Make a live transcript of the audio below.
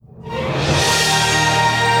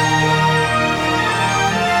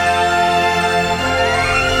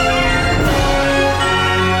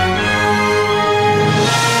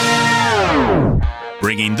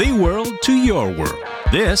your world.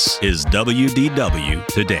 This is WDW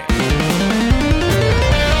Today.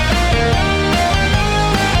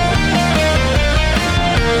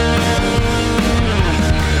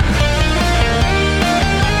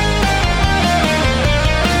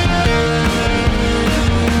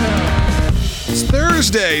 It's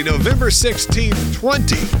Thursday, November 16th,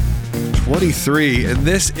 2023, and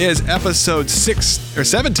this is episode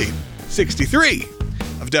 1763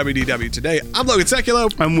 of WDW Today. I'm Logan Sekulow.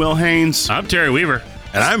 I'm Will Haynes. I'm Terry Weaver.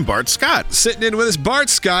 And I'm Bart Scott. Sitting in with us, Bart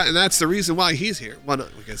Scott, and that's the reason why he's here. One,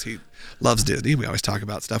 because he loves Disney. We always talk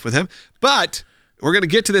about stuff with him. But we're going to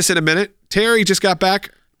get to this in a minute. Terry just got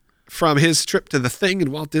back from his trip to the Thing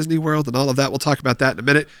in Walt Disney World and all of that. We'll talk about that in a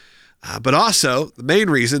minute. But also, the main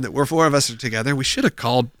reason that we're four of us are together, we should have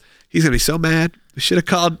called, he's going to be so mad, we should have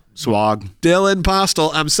called Swag. Dylan Postel.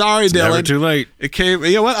 I'm sorry, Dylan. Never too late. It came,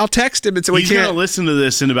 you know what, I'll text him and say we He's going to can't. listen to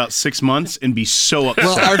this in about 6 months and be so upset.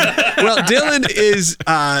 Well, Dylan is,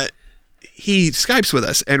 he Skypes with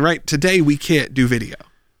us, and right today we can't do video.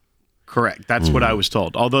 Correct. That's what I was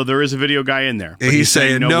told. Although there is a video guy in there. But And he's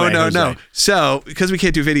saying, no, way, no, Jose. no. So, because we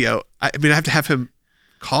can't do video, I mean, I have to have him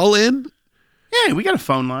call in. Yeah, we got a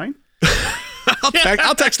phone line.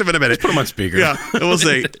 I'll text him in a minute. Put him on speaker. Yeah, we'll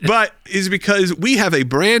see. But it's because we have a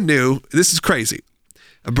brand new, this is crazy,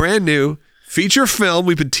 a brand new feature film.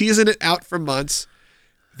 We've been teasing it out for months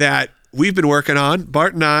that we've been working on.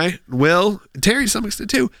 Bart and I, Will, and Terry to some extent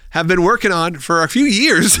too, have been working on for a few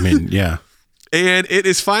years. I mean, yeah. And it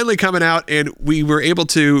is finally coming out, and we were able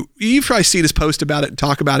to, you've probably seen us post about it and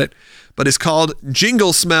talk about it, but it's called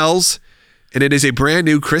Jingle Smells, and it is a brand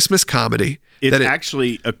new Christmas comedy. It's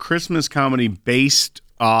actually a Christmas comedy based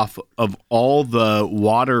off of all the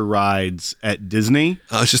water rides at Disney.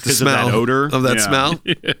 Oh, it's just the 'cause of smell that odor. of that Yeah. smell.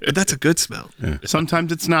 But that's a good smell.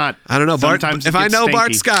 Sometimes it's not. I don't know, Bart. Sometimes If it I gets know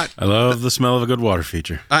Bart stanky. Scott, I love the smell of a good water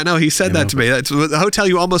feature. I know he said that to me. That's the hotel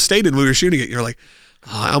you almost stayed in when we were shooting it. You're like,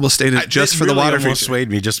 oh, I almost stayed in it just It for the really water almost feature. swayed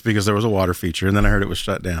me just because there was a water feature, and then I heard it was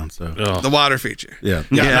shut down. So The water feature. yeah,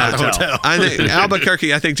 Yeah, not the hotel. I think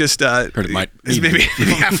Albuquerque, I think just it might is need maybe to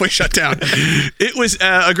be. halfway shut down. It was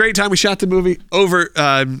a great time. We shot the movie over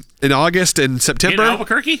in August and In September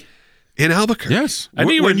Albuquerque? in Albuquerque. Yes. I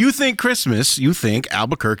knew you when were- you think Christmas, you think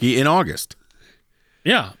Albuquerque in August.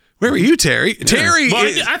 Yeah. Where were you, Terry? Terry Well,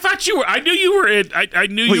 is, I thought you were. I knew you were in. I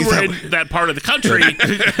knew Well, you you were thought- in that part of the country, but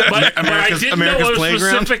I didn't know America's it was Playground?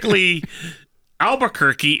 specifically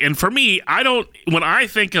Albuquerque. And for me, I don't. When I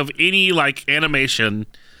think of any like animation,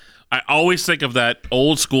 I always think of that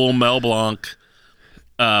old school Mel Blanc.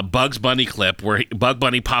 Bugs Bunny clip where Bugs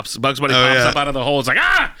Bunny pops yeah. up out of the hole. It's like,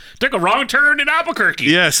 took a wrong turn in Albuquerque.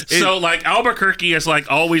 Yes, So like Albuquerque is like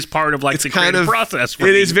always part of like the kind creative of process for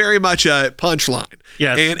It me. is very much a punchline.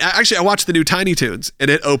 Yes. And actually, I watched the new Tiny Toons,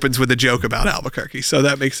 and it opens with a joke about Albuquerque, so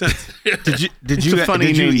that makes sense. Did you a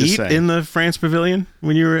funny name to eat say. in the France Pavilion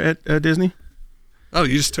when you were at Disney? Oh,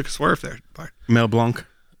 you just took a swerve there, Bart. Mel Blanc.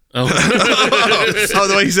 Oh,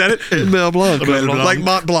 the way he said it, Mel Blanc, Mel Blanc. like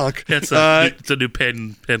Mont Blanc. It's a new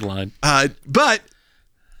pen line. But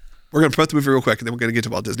we're going to promote the movie real quick, and then we're going to get to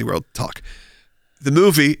Walt Disney World talk. The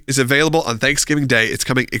movie is available on Thanksgiving Day. It's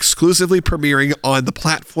coming exclusively premiering on the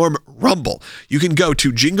platform Rumble. You can go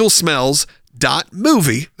to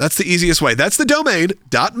jinglesmells.movie. That's the easiest way. That's the domain,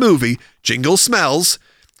 .movie, Jingle Smells,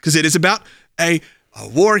 because it is about a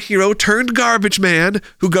war hero turned garbage man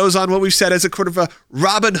who goes on what we've said as a sort of a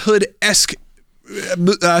Robin Hood-esque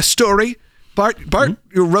story. Bart,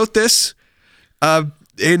 you wrote this,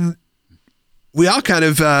 and we all kind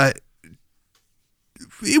of, to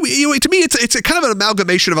me, it's a kind of an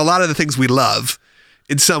amalgamation of a lot of the things we love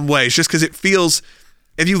in some ways, just because it feels,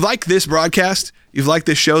 if you like this broadcast, you've liked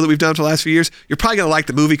this show that we've done for the last few years, you're probably going to like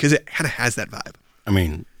the movie because it kind of has that vibe. I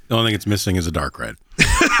mean, the only thing it's missing is a dark red.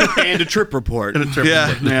 And a trip report.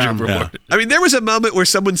 Yeah. Yeah. I mean, there was a moment where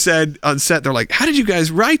someone said on set, they're like, how did you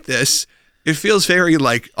guys write this? It feels very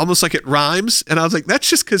like, almost like it rhymes. And I was like, that's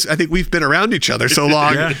just because I think we've been around each other so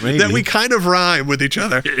long Yeah, maybe. that we kind of rhyme with each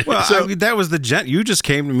other. Well, So- I mean, that was you just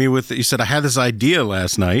came to me with, you said, I had this idea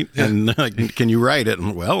last night, and like, can you write it?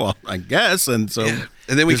 And well, I guess. And so Yeah.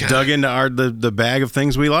 And then we just kinda- dug into the bag of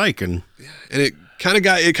things we like. And it kind of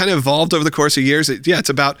evolved over the course of years. It's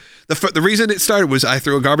about the reason it started was I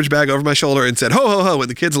threw a garbage bag over my shoulder and said, ho, ho, ho, and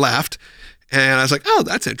the kids laughed. And I was like, oh,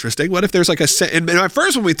 that's interesting. What if there's like and my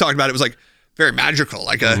first one we talked about, it was like very magical,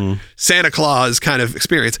 like a Santa Claus kind of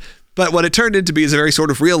experience. But what it turned into be is a very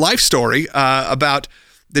sort of real life story about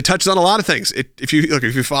that touches on a lot of things. If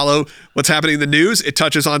you follow what's happening in the news, it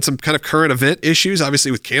touches on some kind of current event issues,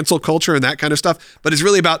 obviously with cancel culture and that kind of stuff. But it's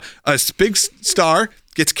really about a big star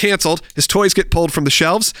gets canceled. His toys get pulled from the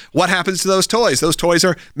shelves. What happens to those toys? Those toys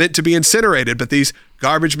are meant to be incinerated, but these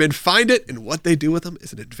garbage men find it, and what they do with them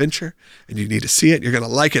is an adventure, and you need to see it. You're going to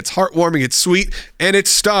like it. It's heartwarming. It's sweet, and it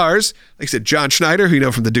stars, like I said, John Schneider, who you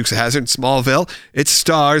know from The Dukes of Hazzard and Smallville. It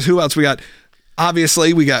stars, who else we got?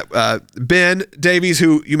 Obviously, we got Ben Davies,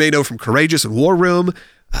 who you may know from Courageous and War Room.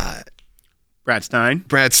 Brad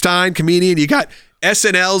Stein, comedian. You got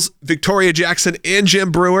SNL's Victoria Jackson and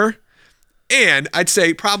Jim Brewer. And I'd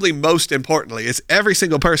say probably most importantly is every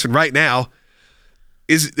single person right now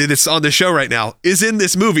that's on the show right now is in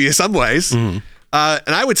this movie in some ways. And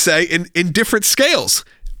I would say in different scales.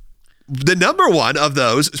 The number one of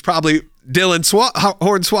those is probably Dylan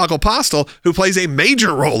Hornswoggle Postel, who plays a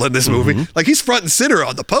major role in this movie. Like he's front and center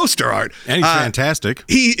on the poster art. And he's fantastic.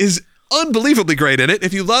 He is unbelievably great in it.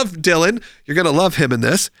 If you love Dylan, you're going to love him in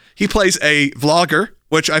this. He plays a vlogger,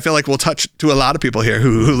 which I feel like will touch to a lot of people here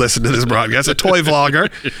who listen to this broadcast, a toy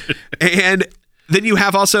vlogger. And then you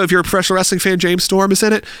have also, if you're a professional wrestling fan, James Storm is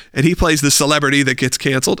in it, and he plays the celebrity that gets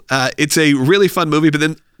canceled. It's a really fun movie, but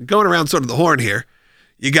then going around sort of the horn here,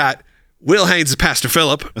 you got Will Haynes as Pastor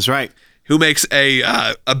Philip. That's right. Who makes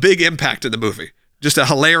a big impact in the movie. Just a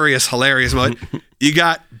hilarious moment. You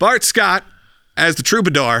got Bart Scott as the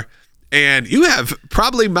troubadour, and you have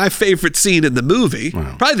probably my favorite scene in the movie.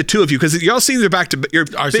 Wow. Probably the two of you, because y'all scenes are back to your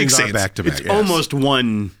Our big scenes scenes. are back to back. It's almost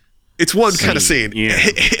one. It's one kind of scene. Yeah.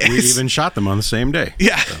 We even shot them on the same day.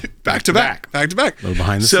 Yeah, so, back to back. A little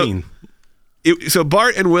behind the scene. So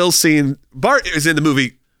Bart and Will's scene. Bart is in the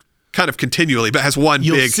movie kind of continually, but has one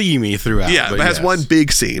You'll big. see me throughout. Yeah, but has one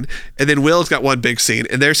big scene, and then Will's got one big scene,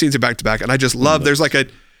 and their scenes are back to back. And I just love. There's like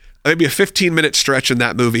maybe a 15-minute stretch in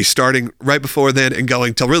that movie, starting right before then and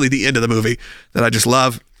going till really the end of the movie that I just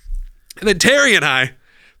love. And then Terry and I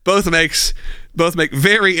both make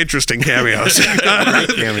very interesting cameos.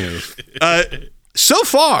 Cameos. So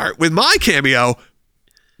far with my cameo,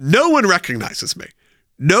 no one recognizes me.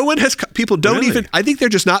 No one has. People don't Really? even. I think they're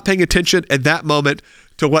just not paying attention at that moment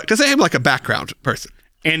to what, because I am like a background person.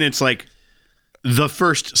 And it's like the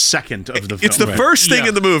first second of the film. It's the first thing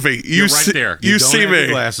in the movie. You're right there. You don't see have me. your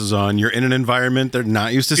glasses on. You're in an environment they're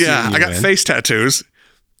not used to seeing Yeah, you I got in. face tattoos,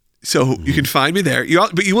 so you can find me there.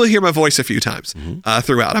 But you will hear my voice a few times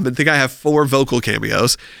throughout. I think I have 4 vocal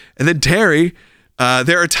cameos, and then Terry.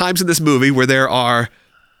 There are times in this movie where there are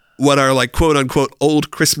what are like quote unquote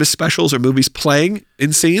old Christmas specials or movies playing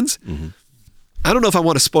in scenes. I don't know if I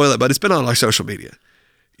want to spoil it, but it's been on our social media.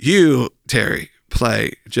 You, Terry,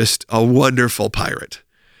 play just a wonderful pirate.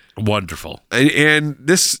 Wonderful. And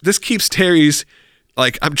this keeps Terry's,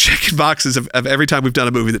 like, I'm checking boxes of every time we've done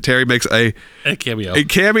a movie that Terry makes a cameo. a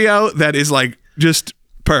cameo that is like just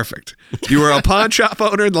perfect. You were a pawn shop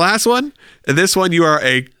owner in the last one, and this one you are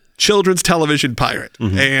a children's television pirate,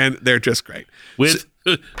 and they're just great. With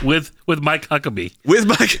Mike Huckabee, With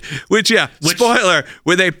Mike, which spoiler,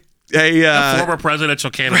 with a former presidential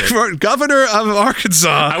candidate. governor of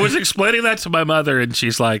Arkansas. I was explaining that to my mother, and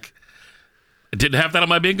she's like, I didn't have that on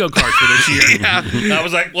my bingo card for this year. I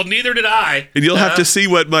was like, well, neither did I. And you'll have to see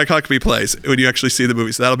what Mike Huckabee plays when you actually see the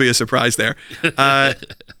movie. So that'll be a surprise there.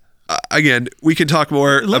 Again, we can talk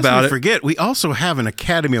more Lest about we it. forget, we also have an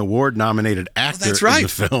Academy Award nominated actor that's right. in the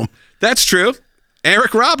film. That's true.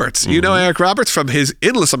 Eric Roberts. You know Eric Roberts from his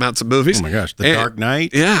endless amounts of movies. Oh my gosh, The Dark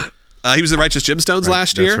Knight. Yeah. He was in Righteous Gemstones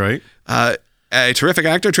last year. That's right. A terrific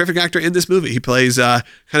actor in this movie. He plays kind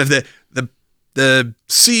of the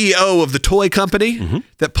CEO of the toy company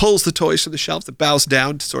that pulls the toys from the shelves, that bows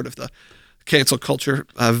down to sort of the cancel culture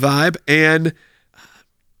vibe. And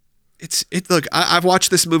look, I've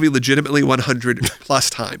watched this movie legitimately 100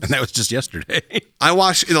 plus times. And that was just yesterday. I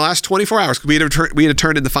watched in the last 24 hours, because we had to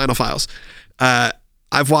turn in the final files.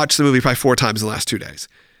 I've watched the movie probably 4 times in the last 2 days.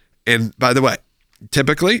 And by the way,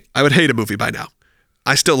 typically I would hate a movie by now.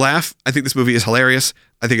 I still laugh. I think this movie is hilarious.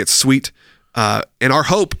 I think it's sweet. And our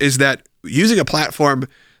hope is that using a platform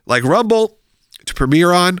like Rumble to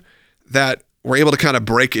premiere on, that we're able to kind of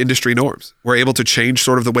break industry norms. We're able to change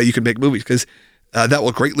sort of the way you can make movies, because that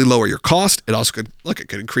will greatly lower your cost. It also could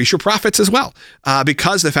increase your profits as well,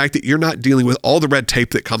 because the fact that you're not dealing with all the red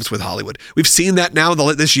tape that comes with Hollywood. We've seen that now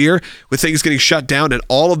this year with things getting shut down and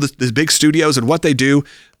all of the big studios and what they do.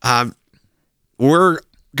 We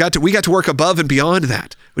got to work above and beyond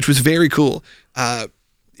that, which was very cool.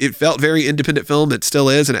 It felt very independent film. It still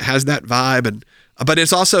is, and it has that vibe. But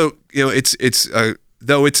it's also, it's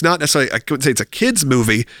though it's not necessarily, I couldn't say it's a kids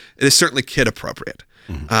movie. It is certainly kid appropriate.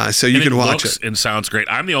 So you can watch it. And sounds great.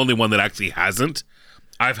 I'm the only one that actually hasn't.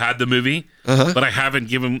 I've had the movie, but I haven't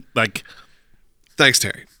given Thanks,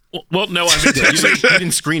 Terry. Well, no, I've You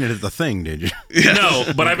didn't screen it at the thing, did you? no,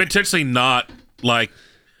 but I've intentionally not like,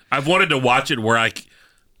 I've wanted to watch it where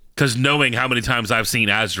because knowing how many times I've seen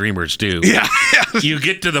As Dreamers do, you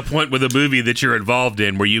get to the point with a movie that you're involved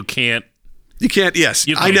in where you can't. You can't. Yes,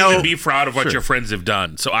 You I can't know. even be proud of what your friends have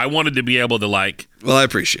done. So I wanted to be able to Well, I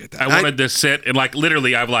appreciate that. I wanted to sit and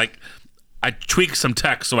literally I tweaked some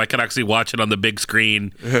text so I could actually watch it on the big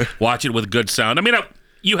screen, watch it with good sound. I mean,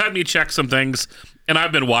 you had me check some things, and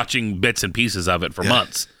I've been watching bits and pieces of it for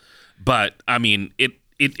months. But I mean, it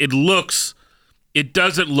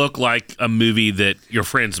doesn't look like a movie that your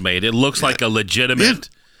friends made. It looks like a legitimate.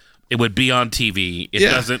 It would be on TV. It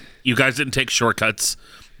doesn't. You guys didn't take shortcuts.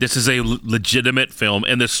 This is a legitimate film,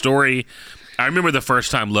 and the story. I remember the first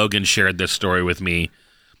time Logan shared this story with me.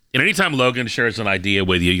 And anytime Logan shares an idea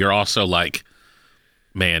with you, you're also like,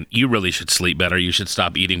 man, you really should sleep better. You should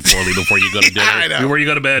stop eating poorly before you go to dinner, before you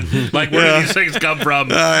go to bed. Like, where do these things come from?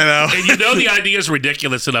 I know. And you know the idea is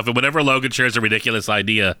ridiculous enough. And whenever Logan shares a ridiculous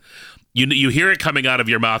idea, you hear it coming out of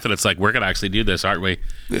your mouth, and it's like, we're going to actually do this, aren't we?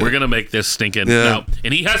 We're going to make this stinking. No.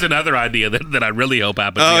 And he has another idea that I really hope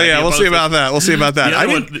happens. Oh, yeah. We'll see about that.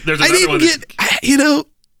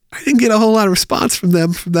 I didn't get a whole lot of response from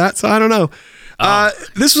them from that, so I don't know.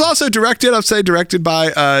 This was also directed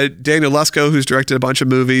by Daniel Lusko, who's directed a bunch of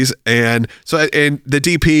movies, and the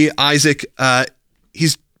DP Isaac,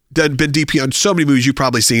 he's been DP on so many movies you've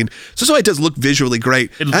probably seen. So it does look visually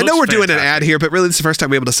great. I know we're doing an ad here, but really this is the first time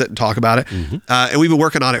we're able to sit and talk about it, and we've been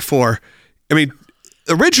working on it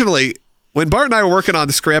originally when Bart and I were working on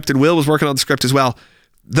the script, and Will was working on the script as well.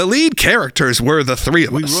 The lead characters were the three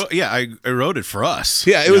of us. I wrote it for us.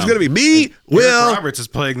 Yeah, it was going to be me, Will. Eric Roberts is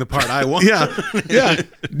playing the part I want. Yeah.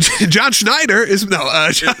 John Schneider is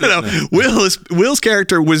Will's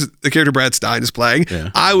character was the character Brad Stein is playing.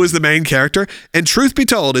 Yeah. I was the main character, and truth be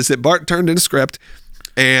told, is that Bart turned in a script,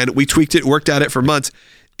 and we tweaked it, worked at it for months.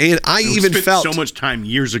 And I even felt so much time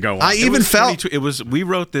years ago. We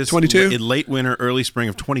wrote this 22? in late winter, early spring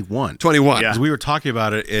of 21. 21. Yeah. We were talking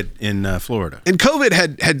about it in Florida. And COVID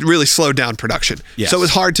had really slowed down production. Yes. So it was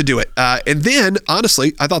hard to do it. And then,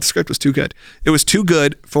 honestly, I thought the script was too good. It was too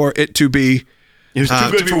good for it to be... It was too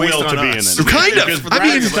good for Will to be in it. Kind of. Because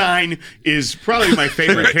Brad Stein is probably my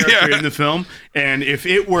favorite character in the film. And if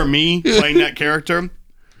it were me playing that character...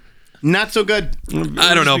 Not so good.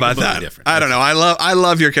 I don't know about that. I don't know. I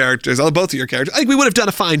love your characters. I love both of your characters. I think we would have done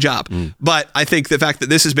a fine job. But I think the fact that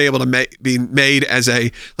this is be able to be made as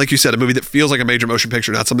like you said, a movie that feels like a major motion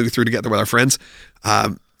picture, not something we threw together with our friends,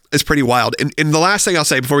 is pretty wild. And the last thing I'll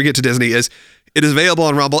say before we get to Disney is it is available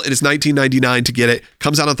on Rumble. It is $19.99 to get it.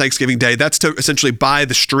 Comes out on Thanksgiving Day. That's to essentially buy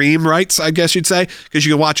the stream rights, I guess you'd say, because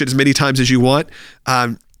you can watch it as many times as you want.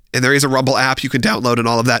 And there is a Rumble app you can download and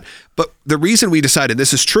all of that. But the reason we decided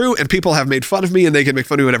this is true, and people have made fun of me and they can make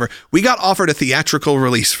fun of me, whatever, we got offered a theatrical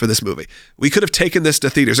release for this movie. We could have taken this to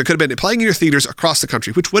theaters. It could have been playing in your theaters across the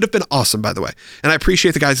country, which would have been awesome, by the way. And I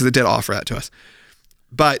appreciate the guys that did offer that to us.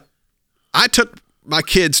 But I took my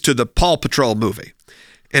kids to the Paw Patrol movie,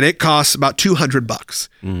 and it costs about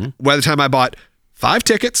 $200. By the time I bought 5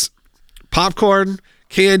 tickets, popcorn,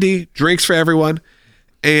 candy, drinks for everyone,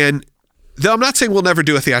 and though I'm not saying we'll never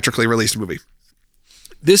do a theatrically released movie.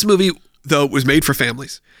 This movie, though, was made for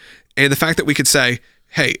families. And the fact that we could say,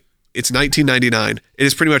 hey, it's $19.99. It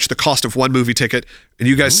is pretty much the cost of one movie ticket. And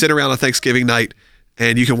you guys sit around on Thanksgiving night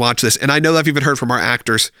and you can watch this. And I know that I've even heard from our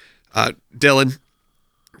actors, Dylan,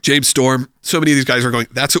 James Storm. So many of these guys are going,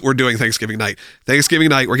 that's what we're doing Thanksgiving night. Thanksgiving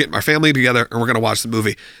night, we're getting our family together and we're going to watch the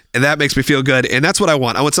movie. And that makes me feel good. And that's what I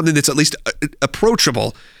want. I want something that's at least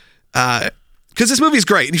approachable. Because this movie's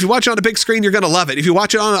great. And if you watch it on a big screen, you're going to love it. If you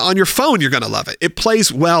watch it on your phone, you're going to love it. It plays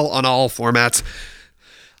well on all formats.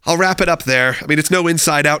 I'll wrap it up there. I mean, it's no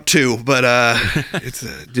Inside Out 2, but it's...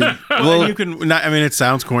 well, you can... Not, I mean, it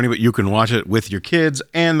sounds corny, but you can watch it with your kids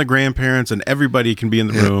and the grandparents, and everybody can be in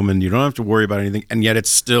the room, and you don't have to worry about anything, and yet it's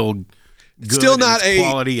still good. Still not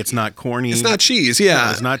quality. It's not corny. It's not cheese, yeah.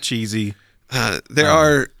 No, it's not cheesy. There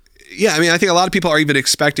are... Yeah, I mean, I think a lot of people are even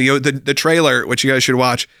expecting... the trailer, which you guys should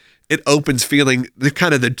watch... It opens feeling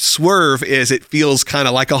the swerve is it feels kind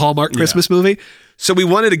of like a Hallmark Christmas movie. So we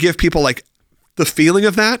wanted to give people like the feeling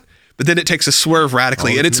of that, but then it takes a swerve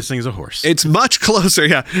radically. And this thing's a horse. It's much closer.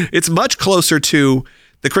 Yeah. It's much closer to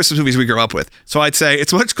the Christmas movies we grew up with. So I'd say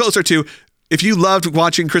it's much closer to if you loved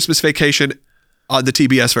watching Christmas Vacation on the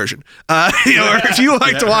TBS version, or if you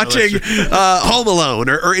liked watching Home Alone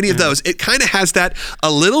or any of those, it kind of has that a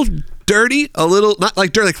little dirty, a little, not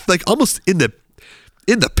like dirty, like almost in the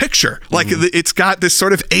picture, like it's got this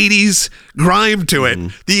sort of 80s grime to it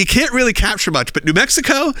that you can't really capture much, but New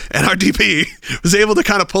Mexico and our DP was able to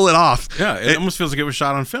kind of pull it off. Yeah, it almost feels like it was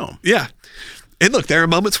shot on film. Yeah. And look, there are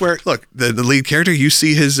moments where, look, the lead character, you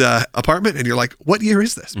see his apartment and you're like, what year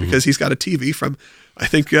is this? Because he's got a TV from, I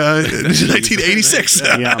think, 1986.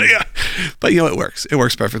 Yeah. But, it works. It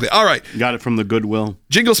works perfectly. All right. Got it from the Goodwill.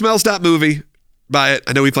 Jinglesmells.movie. Buy it.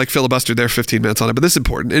 I know we've filibustered there 15 minutes on it, but this is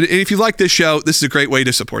important. And if you like this show, this is a great way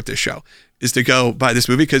to support this show, is to go buy this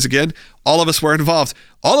movie because, again, all of us were involved.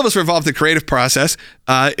 All of us were involved in the creative process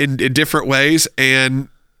in different ways, and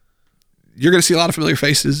you're going to see a lot of familiar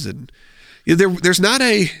faces. And there's not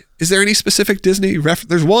is there any specific Disney reference?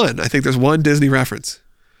 There's one. I think there's one Disney reference.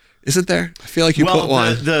 Isn't there? I feel like you put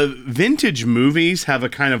one. The vintage movies have a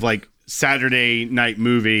kind of like Saturday night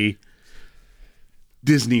movie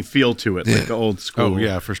Disney feel to it, like the old school. Oh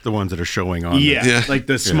yeah, for the ones that are showing on. Like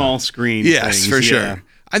the small screen. Yes, things. for sure.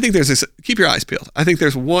 I think there's this. Keep your eyes peeled. I think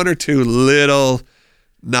there's one or two little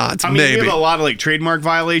nods. I mean, maybe. we have a lot of like trademark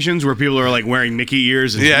violations where people are like wearing Mickey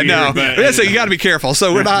ears. And So you got to be careful.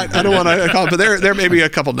 So we're not. I don't want to call it, but there may be a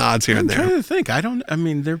couple nods here and I'm trying there. to think. I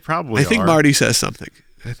mean, there probably. I think are. Marty says something.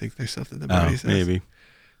 I think there's something that Marty says. Maybe.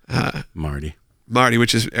 Marty,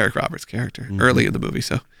 which is Eric Roberts' character early in the movie.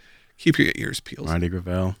 So keep your ears peeled. Marty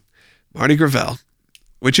Gravel.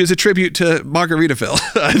 Which is a tribute to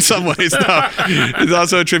Margaritaville in some ways. No, it's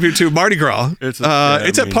also a tribute to Mardi Gras. It's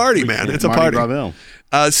a party, man. It's a party.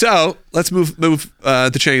 So let's move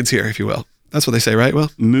the chains here, if you will. That's what they say, right?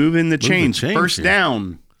 Well, moving the chains. First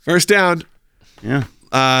down. Yeah.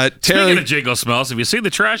 Speaking Terry. of Jingle Smells, have you seen the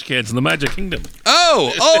trash cans in the Magic Kingdom?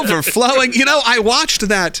 Oh, overflowing. I watched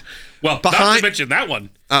that. Well, not to mention that one.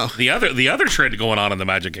 Oh. The other trend going on in the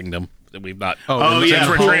Magic Kingdom that we've not. Line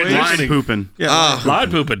pooping. Line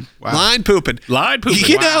pooping. Wow. Line pooping.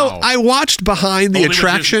 Wow. I watched Behind the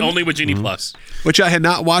Attraction. Only with Genie Plus. Which I had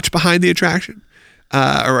not watched Behind the Attraction.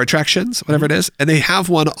 Or Attractions, whatever it is. And they have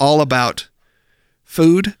one all about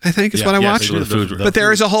food, I think is what I watched. But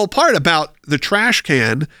there is a whole part about the trash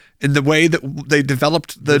can and the way that they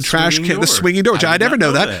developed the trash can, the swinging door, which I never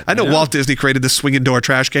know that. I know Walt Disney created the swinging door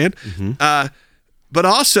trash can. But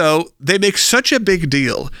also, they make such a big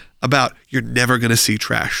deal about you're never going to see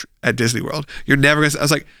trash at Disney World. You're never going to. I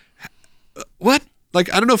was like, what?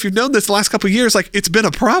 Like, I don't know if you've known this the last couple of years. Like, it's been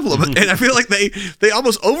a problem. And I feel like they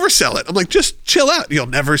almost oversell it. I'm like, just chill out. You'll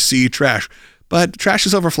never see trash. But trash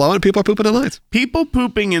is overflowing and people are pooping in lines. People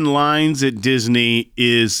pooping in lines at Disney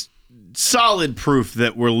is solid proof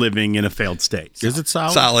that we're living in a failed state. Is it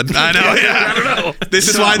solid? Solid. I know. I don't know. This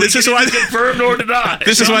is why confirmed or denied.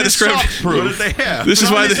 This is why the script. Proof. What did they have? This is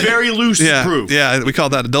why it's very loose proof. Yeah, we call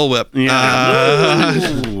that a Dole Whip.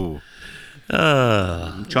 Yeah.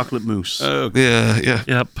 Chocolate mousse. Yeah.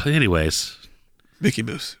 Yep. Anyways, Mickey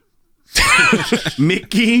Mouse.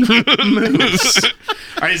 Mickey Mouse.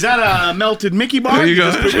 All right, is that a melted Mickey bar? There you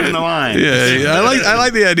go. Just put it in the line. Yeah. I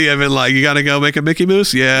like the idea of it. Like, you gotta go make a Mickey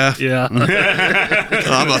Mouse. Yeah. yeah.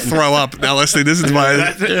 I'm gonna throw up now. Listening, this is why.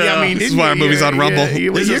 This is why our movie's on Rumble.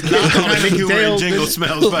 This is not how you were in Jingle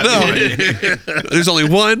Smells, by the way. There's only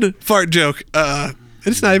one fart joke. And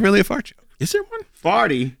it's not even really a fart joke. Is there one?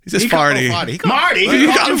 Farty. He says farty. Marty. You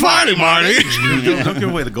got a farty, Marty. Don't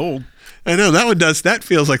give away the gold. I know that one does. That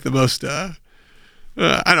feels like the most. I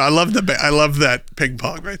know. I love that ping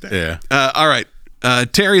pong right there. Yeah. All right,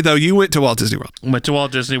 Terry. Though you went to Walt Disney World. Went to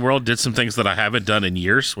Walt Disney World, did some things that I haven't done in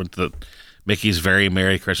years. Went to the Mickey's Very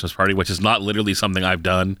Merry Christmas Party, which is not literally something I've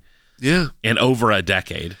done in over a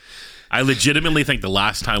decade. I legitimately think the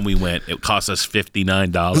last time we went, it cost us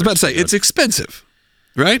 $59. I was about to say it's expensive,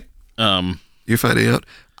 right? You're finding out.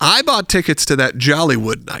 I bought tickets to that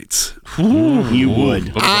Jollywood Nights. You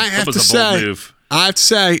would. I have to say,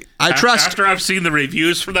 I trust. After I've seen the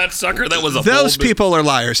reviews for that sucker, that was a those people are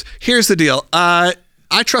liars. Here's the deal. I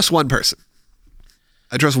trust one person.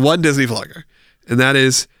 I trust one Disney vlogger, and that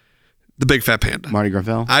is the Big Fat Panda. Marty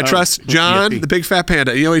Gravel. I trust John, the Big Fat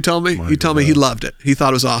Panda. You know what he told me? He told me he loved it. He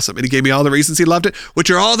thought it was awesome. And he gave me all the reasons he loved it, which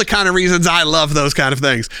are all the kind of reasons I love those kind of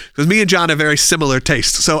things. Because me and John have very similar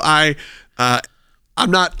tastes. So I'm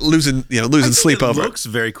not losing sleep over it. It looks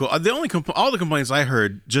very cool. The only all the complaints I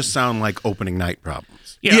heard just sound like opening night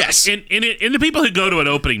problems. Yeah, yes. And the people who go to an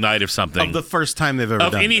opening night of something. Of the first time they've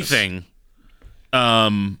ever done anything.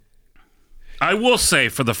 I will say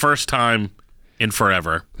for the first time in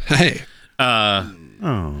forever. Hey.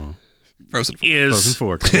 Frozen Is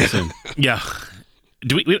Four. yeah.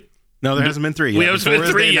 Do we No, there hasn't been three yet. We haven't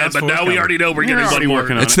been three yet, but now we already know we're getting one more.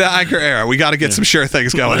 working on It's the Iker era. We got to get some sure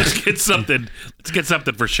things going. Let's get something. Let's get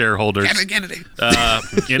something for shareholders. Kennedy.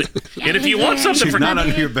 And if you want something She's for not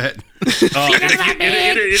on your bet.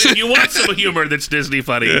 if you want some humor that's Disney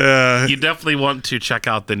funny, you definitely want to check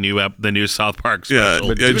out the new South Park special.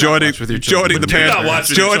 But do not watch with your children.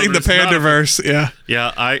 joining the Pandaverse. Yeah.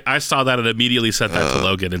 Yeah, I saw that and immediately sent that to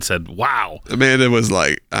Logan and said, "Wow." Amanda was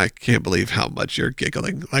like, I can't believe how much you're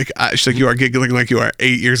giggling. She's like, you are giggling like you are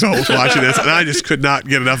 8 years old watching this. And I just could not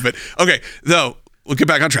get enough of it. Okay, though, we'll get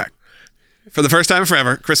back on track. For the first time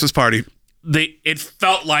forever, Christmas party. It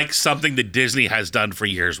felt like something that Disney has done for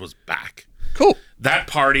years was back. Cool. That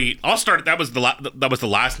party, that was the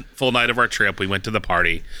last full night of our trip. We went to the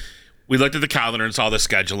party. We looked at the calendar and saw the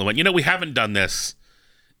schedule and went, we haven't done this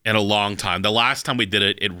in a long time. The last time we did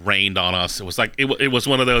it, it rained on us. It was like it was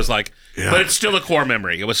one of those but it's still a core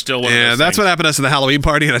memory. It was still one of those that's things. what happened to us at the Halloween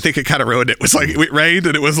party, and I think it kind of ruined it. It was like it rained,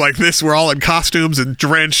 and it was like this. We're all in costumes and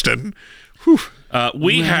drenched, and whew.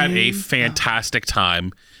 We had a fantastic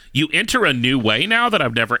time. You enter a new way now that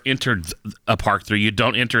I've never entered a park through. You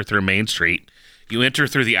don't enter through Main Street. You enter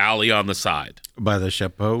through the alley on the side. By the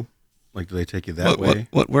chapeau? Like, do they take you that way?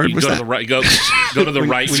 What word You was go that? to the right. Go to the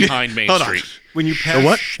right behind Main Hold on. Street. When you pass,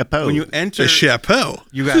 what? Chapeau. When you enter, The chapeau.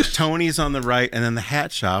 you got Tony's on the right, and then the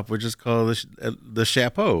hat shop, which is called the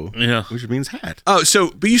chapeau, Yeah. which means hat. Oh,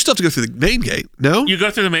 but you still have to go through the main gate, no? You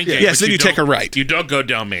go through the main gate. Yes, but then you take don't- a right. You don't go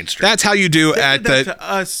down Main Street. That's how you do They at did that the. to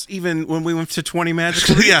us even when we went to 20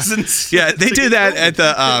 Magical Yeah, Reasons. yeah, they do that at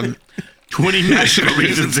the. 20 magical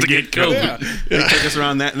reasons to get COVID. They took us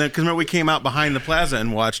around that, because remember we came out behind the plaza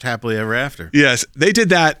and watched Happily Ever After. Yes, they did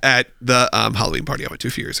that at the Halloween party I went to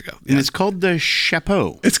a few years ago. And it's called the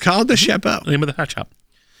chapeau. It's called the chapeau. The name of the hat shop.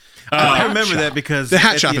 I remember that because The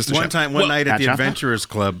hat at shop is the one shop. time, one night at hat the shop? Adventurers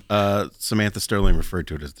Club, Samantha Sterling referred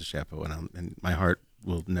to it as the chapeau, and my heart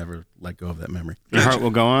will never let go of that memory. Your heart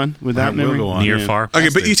will go on with that Heart will memory. go on. Near Yeah. far. Okay,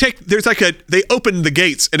 but there's they open the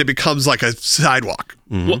gates and it becomes like a sidewalk.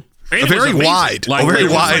 Well, it was Very amazing. wide. Like, Very there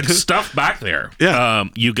was, wide. like, stuff back there. Yeah.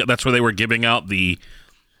 That's where they were giving out the,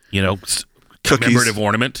 Cookies. commemorative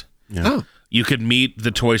ornament. Oh. You could meet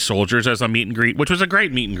the toy soldiers as a meet and greet, which was a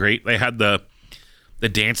great meet and greet. They had the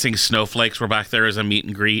dancing snowflakes were back there as a meet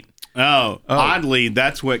and greet. Oh, oddly,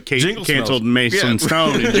 that's what Jingle canceled Smells. Mason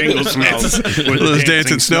Stone and Jingle Smells. was the Those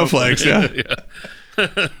dancing snowflakes, yeah.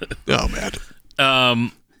 Oh man.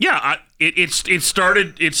 It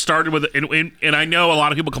started with and I know a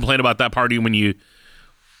lot of people complain about that party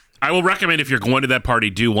I will recommend if you're going to that party,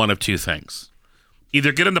 do one of two things.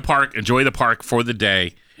 Either get in the park, enjoy the park for the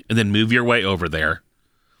day, and then move your way over there.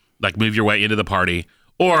 Like move your way into the party.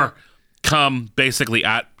 Or come basically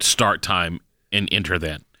at start time and enter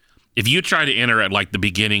then. If you try to enter at like the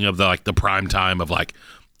beginning of the prime time of like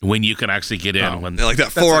when you can actually get in when Like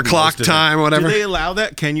that That's 4 like o'clock most of it. time or whatever. Do they allow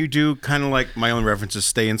that? Can you do kind of like my own references,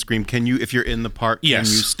 stay and scream? Can you, if you're in the park, Yes.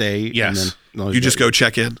 can you stay? Yes. And then, You just go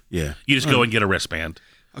check in. Yeah. you just go and get a wristband.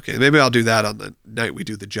 Okay, maybe I'll do that on the night we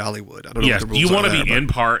do the Jollywood. I don't know Yes, what the rules you are want to there, be but in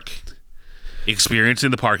park, experiencing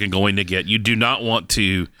the park and going to get. You do not want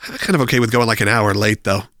to. I'm kind of okay with going like an hour late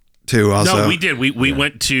though, too. Also, No, we did. We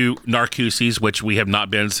went to Narcoossee's, which we have not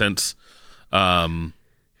been since it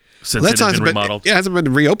had been remodeled. it hasn't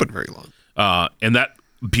been reopened very long. And that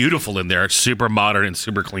beautiful in there. It's super modern and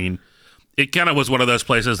super clean. It kind of was one of those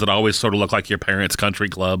places that always sort of looked like your parents' country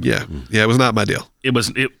club. Yeah, yeah, it was not my deal.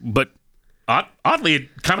 But oddly,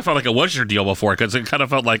 it kind of felt like it was your deal before because it kind of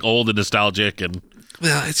felt like old and nostalgic and.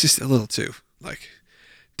 Well, it's just a little too like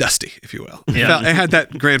dusty, if you will. Yeah. It had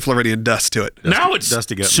that Grand Floridian dust to it. Now it's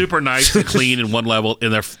Dusty Gutman. super nice and clean in one level,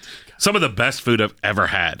 and they're some of the best food I've ever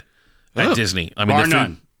had at Disney. I mean, Bar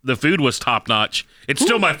none. the food was top notch. It's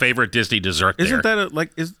still my favorite Disney dessert. Isn't there. that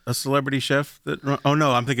is a celebrity chef that? Oh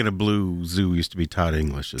no, I'm thinking of Blue Zoo used to be Todd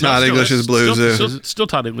English. Todd Still English is Blue Zoo. Still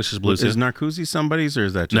Todd English is Blue Zoo. Is Narcoozy somebody's or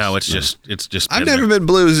is that just No, it's just. I've never been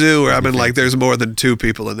Blue Zoo where I've been like, there's more than 2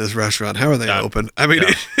 people in this restaurant. How are they open? I mean,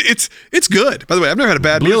 it's good. By the way, I've never had a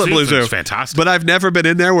bad meal at Blue Zoo. It's fantastic. But I've never been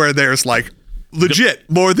in there where there's like legit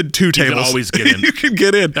more than 2 tables. can always get in. You can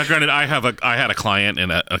get in. Now, granted, I had a client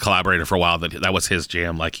and a collaborator for a while that was his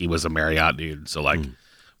jam. Like he was a Marriott dude, so like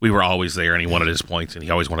we were always there, and he wanted his points, and he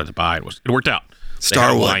always wanted to buy it. It worked out. They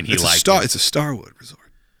had a wine Starwood. he It's liked. it's a Starwood resort.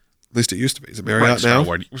 At least it used to be. Is it Marriott Right, now?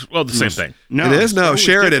 Starwood. Well, the same thing. No, It is? No, Starwood's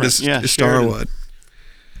Sheridan different. is, Yeah, is Sheridan. Starwood.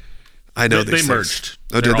 I know They these things. merged.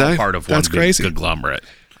 Oh, They're did all they? part of That's one big crazy. conglomerate.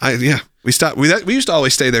 We stopped. We used to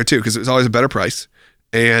always stay there too because it was always a better price,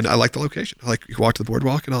 and I like the location. I like you walk to the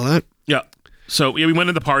boardwalk and all that. Yeah. So we went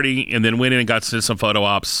to the party and then went in and got to some photo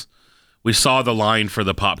ops. We saw the line for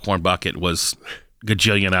the popcorn bucket was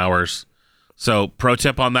gajillion hours. So pro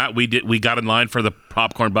tip on that, we got in line for the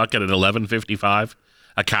popcorn bucket at 11:55.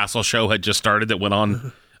 a castle show had just started that went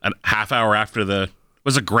on a half hour after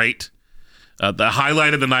was a great. The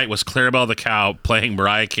highlight of the night was Clarabelle the cow playing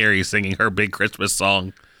Mariah Carey singing her big Christmas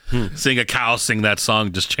song. Seeing a cow sing that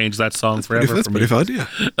song just changed that song forever. That's for me. pretty fun,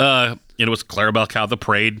 yeah. It was Clarabelle cow. The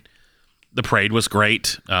parade was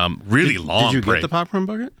great. Really long. Did you parade. get the popcorn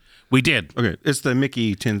bucket? We did. Okay, it's the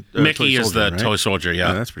Mickey tin. Mickey toy is soldier, the right? toy soldier.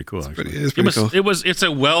 Yeah, That's pretty cool. Actually. It's pretty cool. It's a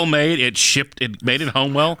well made. It made it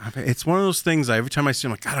home well. It's one of those things. Every time I see,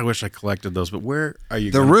 I'm like, God, I wish I collected those. But where are you?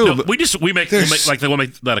 The gonna- room. No, we make like the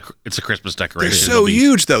one that it's a Christmas decoration. They're so It'll be-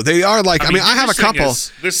 huge, though. They are like, I mean, I have a this thing couple.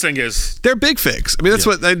 This thing is. They're big figs. I mean, that's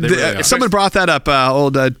what really are. someone brought that up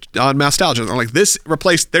on Nostalgia. They're like, this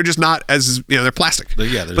replaced. They're just not as they're plastic.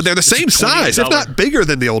 but they're the same size, if not bigger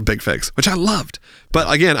than the old big figs, which I loved. But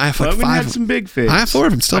again, I have like Logan 5. had some big figs. I have 4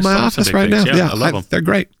 of them still in my I saw some office big right figs. now. Yeah, Yeah, I love them. they're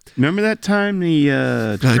great. Remember that time he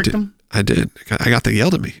I tricked did. him? I did. I got they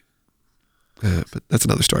yelled at me. But that's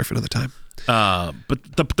another story for another time.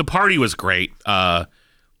 But the party was great.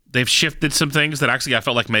 They've shifted some things that actually I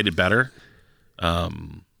felt like made it better.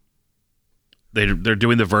 They're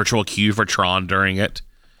doing the virtual queue for Tron during it.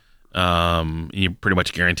 You're pretty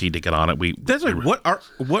much guaranteed to get on it. That's like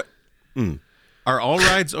are all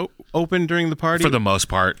rides open during the party? For the most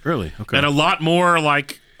part, Really? Okay. and a lot more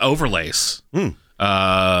like overlays. The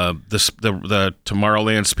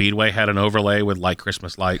Tomorrowland Speedway had an overlay with like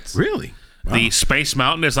Christmas lights. Really? Wow. The Space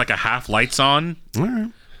Mountain is like a half lights on All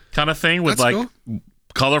right. kind of thing with That's like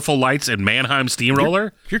colorful lights and Mannheim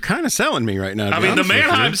Steamroller. You're kind of selling me right now. to I be mean, the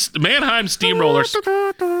honest with you. Mannheim Steamrollers.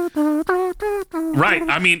 Right.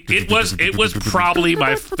 I mean, it was probably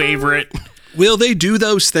my favorite. Will they do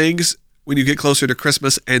those things when you get closer to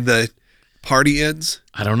Christmas and the party ends?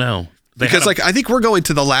 I don't know. Because like I think we're going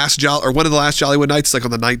to the last one of the last Jollywood nights, like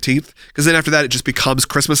on the 19th. Because then after that, it just becomes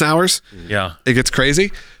Christmas hours. yeah. It gets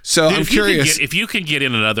crazy. So I'm curious. If you can get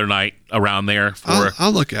in another night around there for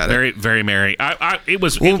I'll look at it. very very merry. It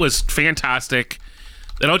was fantastic.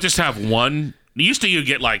 They don't just have one. Used to you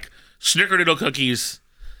get like snickerdoodle cookies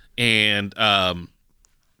and Hot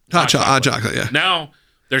chocolate. chocolate, yeah. Now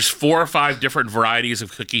there's 4 or 5 different varieties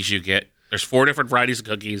of cookies you get. There's 4 different varieties of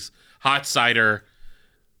cookies: hot cider,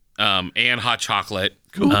 and hot chocolate.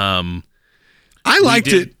 Cool. I liked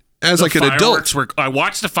it as like an adult. I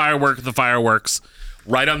watched the fireworks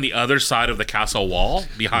right on the other side of the castle wall,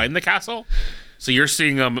 behind the castle. So you're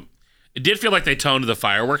seeing them. It did feel like they toned the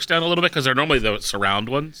fireworks down a little bit because they're normally the surround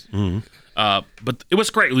ones. But it was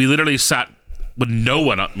great. We literally sat with no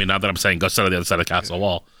one. I mean, not that I'm saying go sit on the other side of the castle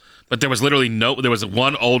wall, but there was literally there was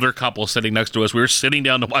one older couple sitting next to us. We were sitting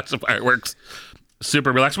down to watch the fireworks,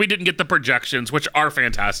 super relaxed. We didn't get the projections, which are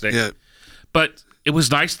fantastic. Yeah. But it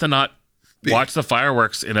was nice to not watch the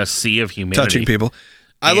fireworks in a sea of humanity. Touching people.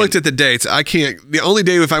 I looked at the dates. I can't. The only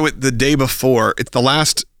day if I went the day before, it's the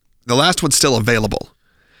last one's still available.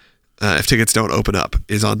 If tickets don't open up,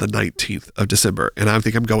 is on the 19th of December, and I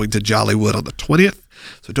think I'm going to Jollywood on the 20th.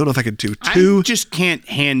 So I don't know if I can do two. I just can't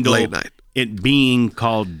handle late night. it being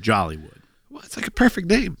called Jollywood. Well, it's like a perfect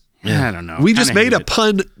name. I don't know. We just Kinda made a hate it.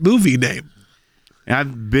 pun movie name.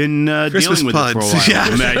 I've been Christmas dealing with it for a puns. while.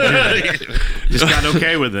 Yeah. Imagine. Just got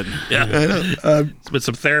okay with it. Yeah, it's been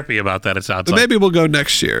some therapy about that. It sounds But like. maybe we'll go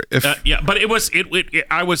next year. If Yeah, but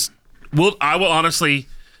I will honestly.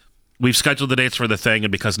 We've scheduled the dates for the thing,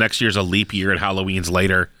 and because next year's a leap year and Halloween's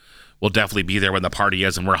later, we'll definitely be there when the party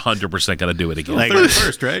is, and we're 100% going to do it again. Like,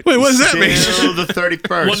 31st, right? wait, what does that mean? Till the 31st.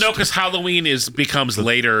 well, no, because Halloween becomes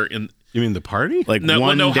later in You mean the party? Like no, well,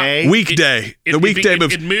 one no, day. Weekday. The weekday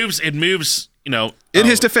moves. It moves. You know, In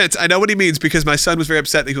his defense, I know what he means because my son was very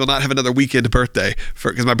upset that he will not have another weekend birthday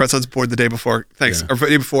because my son's born the day before or the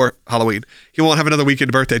day before Halloween. He won't have another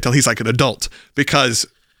weekend birthday till he's like an adult because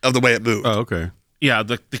of the way it moved. Oh, okay. yeah,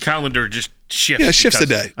 the calendar just shifts. Yeah, it shifts a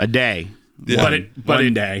because- day. A day. Yeah.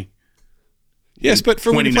 One day. Yes, but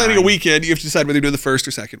for when you're planning a 29. weekend, you have to decide whether you're doing the first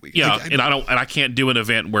or second week. Yeah, I and I can't do an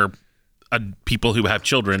event where people who have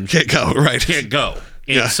children can't go right. can't go,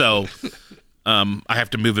 and Yeah. so I have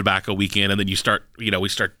to move it back a weekend, and then we start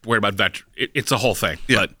worrying about it's a whole thing.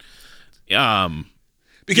 Yeah. But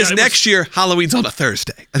Because Yeah, it next year Halloween's on a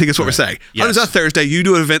Thursday. I think that's what we're saying. Yes. Halloween's on Thursday. You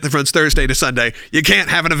do an event that runs Thursday to Sunday. You can't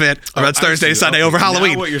have an event that runs I Thursday to see. Sunday Okay, over now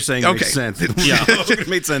Halloween. what you're saying Okay. makes sense. Yeah. It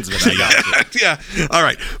made sense of it. I got you. Yeah. All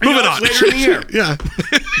right. Moving on. It's later in the year. Yeah.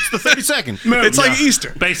 The 32nd. It's like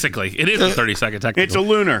Easter. basically, it is a 30-second technical. It's a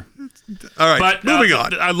lunar. All right. But moving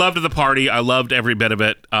on. I loved the party. I loved every bit of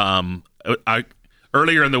it.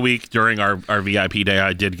 Earlier in the week during our VIP day,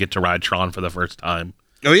 I did get to ride Tron for the first time.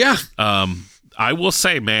 Oh yeah. I will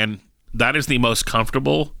say, man, that is the most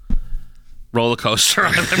comfortable roller coaster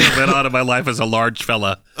I've ever been on in my life as a large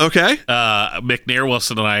fella. Okay. McNair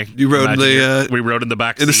Wilson and I. You rode in the, we rode in the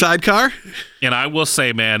back in the seat. sidecar? And I will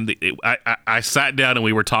say, man, I sat down and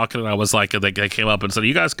we were talking, and I was like, they came up and said,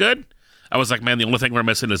 "You guys good?" I was like, "Man, the only thing we're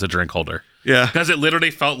missing is a drink holder." Yeah. Because it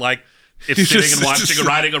literally felt like it's You sitting just- and watching and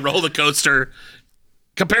riding a roller coaster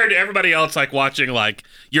compared to everybody else, like watching, like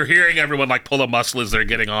you're hearing everyone like pull a muscle as they're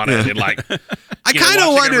getting on it, and like I you know, kind of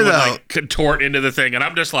watching wonder, everyone, though. like, contort into the thing, and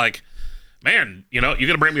I'm just like, man, you know, you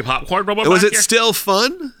gonna bring me popcorn? Was it still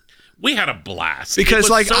fun? We had a blast Because, It was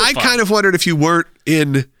like, so I fun. kind of wondered if you weren't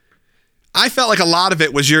in. I felt like a lot of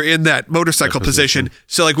it was you're in that motorcycle position.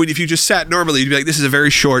 So, like, if you just sat normally, you'd be like, this is a very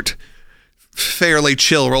short, fairly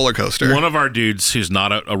chill roller coaster. One of our dudes who's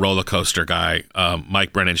not a roller coaster guy,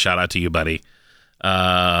 Mike Brennan, shout out to you, buddy.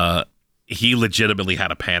 He legitimately had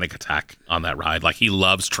a panic attack on that ride. Like, he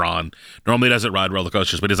loves Tron. Normally doesn't ride roller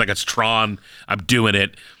coasters, but he's like, it's Tron. I'm doing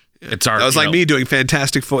it. It's our. That was you like know, me doing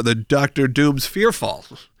Fantastic Four, the Doctor Doom's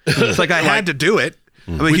Fearfall. It's like I had to do it.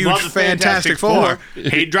 I'm a We huge love the Fantastic Four.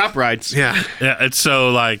 Hate drop rides. Yeah. Yeah, and so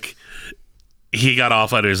like he got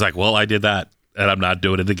off on it. He's like, well, I did that, and I'm not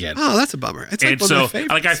doing it again. Oh, that's a bummer. It's like And one so, of my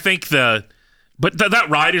favorites. like, I think that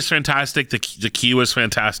ride is fantastic. The queue was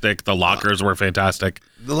fantastic. The lockers were fantastic.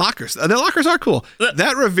 the lockers are cool.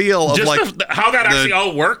 That reveal of Just like how that actually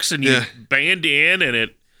all works, and you Yeah. band in, and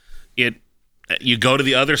it you go to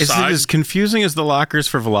the other Is side. it as confusing as the lockers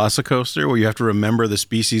for Velocicoaster, where you have to remember the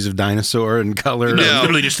species of dinosaur and color? No,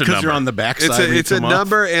 literally just a because number. you're on the backside. it's a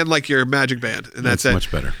number and like your magic band, and that's it. Much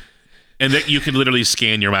better. And that you can literally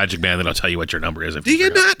scan your magic band, and it'll tell you what your number is. If Do you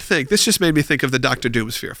forgot. not think this just made me think of the Doctor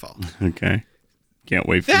Doom's Fearfall? Okay. Can't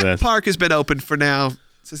wait for That this. park has been open for now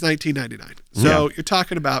since 1999. So you're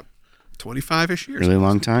talking about 25-ish years. Really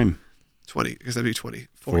long time. 20, because that'd be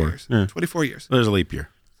 24 years. Yeah. 24 years. There's a leap year.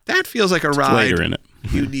 That feels like a ride Later in it.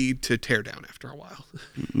 you need to tear down after a while.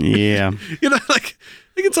 Yeah. You know, like,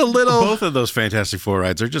 I think it's a little. Both of those Fantastic Four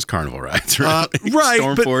rides are just carnival rides, right? right,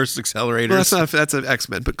 Storm but- Force, accelerators. Well, that's an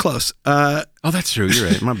X-Men, but close. Oh, that's true. You're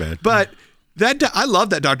right. My bad. But I love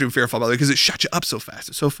that Doctor Doom Fearfall, by the way, because it shuts you up so fast.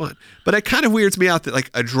 It's so fun. But it kind of weirds me out that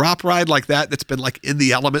like a drop ride like that's been like in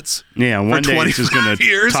the elements. Yeah, one day it's just going 25 to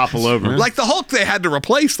years. topple over. Like the Hulk, they had to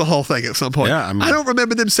replace the whole thing at some point. Yeah, I mean- I don't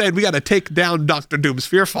remember them saying we got to take down Doctor Doom's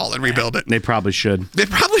Fearfall and rebuild it. They probably should. They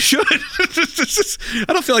probably should. I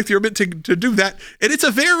don't feel like they were meant to do that. And it's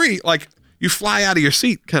a very like you fly out of your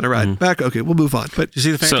seat kind of ride. Back. Okay, we'll move on. But Did you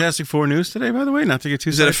see the Fantastic Four news today, by the way? Not to get too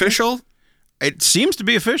is it sidetracked. official? It seems to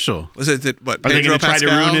be official. Was it that what? Are they Pedro going to try to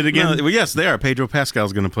Pascal? ruin it again? No, well, yes, they are. Pedro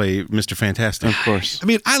Pascal's going to play Mr. Fantastic. Of course. I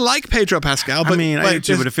mean, I like Pedro Pascal, but I mean, I do too,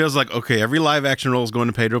 just- but it feels like, okay, every live action role is going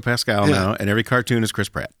to Pedro Pascal Yeah. now, and every cartoon is Chris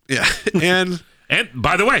Pratt. yeah. And And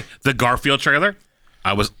by the way, the Garfield trailer,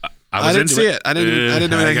 I was I didn't into see it. I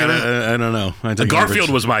didn't know anything about it. I don't know. I think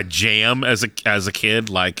Garfield was my jam as a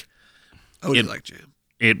kid. Like Oh, you it- like Jam?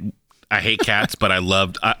 it, I hate cats, but I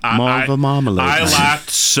loved. More of a marmalade I man. laughed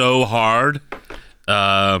so hard.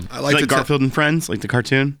 I like Like Garfield and Friends, like the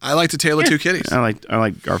cartoon. I like to Tale of Two Kitties. I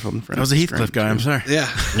like Garfield and Friends. I was a It's Heathcliff great. guy. I'm sorry. Yeah.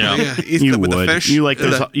 Yeah. Heathcliff You with would. the fish. You like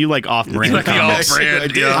those? You like off-brand like the comics.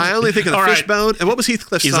 off-brand, yeah. I only think of the All right. Fishbone. And what was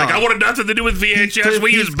Heathcliff's He's song? like, I wanted nothing to do with VHS.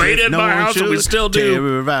 We use beta in No my one house, and we should still do.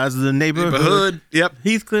 terrorize the neighborhood. Neighborhood. Yep.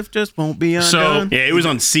 Heathcliff just won't be So- undone. Yeah, it was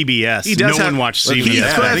on CBS. He does no have- one watched Look, CBS.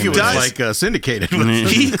 Yeah, I think it was does- like syndicated.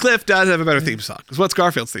 Heathcliff does have a better theme song. Because what's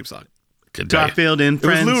Garfield's theme song? Could tell you. Garfield and It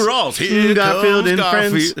was Friends. Lou Rawls. Garfield and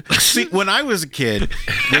Friends. See, when I was a kid,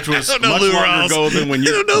 which was don't know much Lou longer Rawls. ago than when You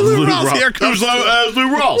you. don't know Lou Rawls. Rawls. Here comes Lou Rawls.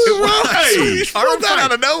 Lou Rawls. Hey, You pulled that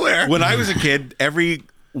out of nowhere. When I was a kid,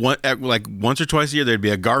 like once or twice a year, there'd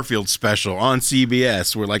be a Garfield special on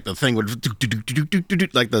CBS where like the thing would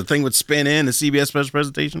like the thing would spin in a CBS special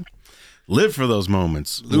presentation. Live for those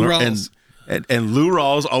moments. Lou Rawls. And Lou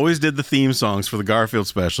Rawls always did the theme songs for the Garfield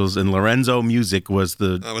specials, and Lorenzo Music was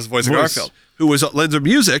the That was the voice of Garfield, who was Lenzer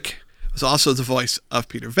Music, was also the voice of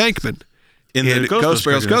Peter Venkman in in the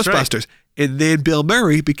Ghostbusters. That's right. Ghostbusters. And then Bill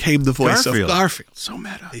Murray became the voice Garfield. of Garfield. So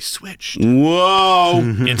meta. They switched. Whoa.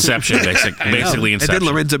 Inception, basically And Inception. then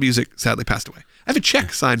Lorenzo Music sadly passed away. I have a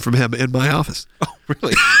check signed from him in my office. Oh,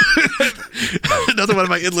 really? Another one of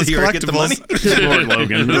my endless Did you ever get the collectibles. money? Lord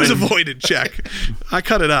Logan. It was a voided check. I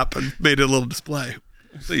cut it up and made it a little display.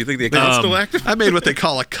 So you think the account's still active? I made what they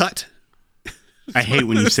call a cut. I hate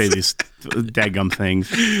when you say these daggum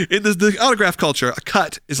things. In the autograph culture, a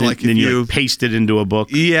cut is like then if you you like, paste it into a book.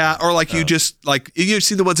 yeah, or like you just like you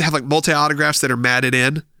see the ones that have like multi autographs that are matted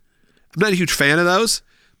in. I'm not a huge fan of those,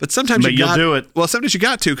 But sometimes But you you'll got do it. Well, sometimes you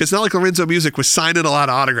got to, because not like Lorenzo Music was signing a lot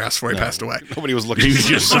of autographs before he passed away. Nobody was looking. He was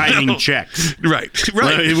just signing checks. Right.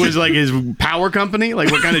 It was like his power company.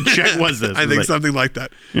 Like, what kind of check was this? I think Like, something like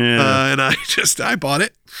that. Yeah. And I bought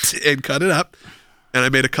it and cut it up, and I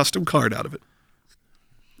made a custom card out of it.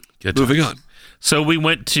 Good Moving times. on. So we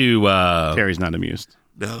went to. Terry's not amused.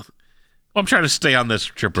 No. I'm trying to stay on this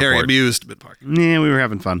trip Terry report. amusement park. Yeah, we were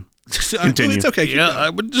having fun. Continue. It's okay. Keep Yeah, going. I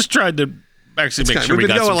would just tried to actually make fine. sure We've we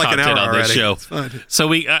been got some going like an content hour on this already. show. It's fine. So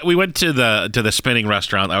we went to the spinning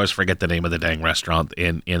restaurant. I always forget the name of the dang restaurant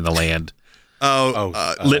in the land.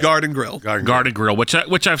 Garden Grill. Garden Grill, which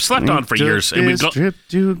I've slept on for years, and we go. Trip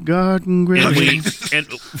to Garden Grill. And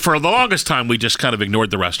for the longest time, we just kind of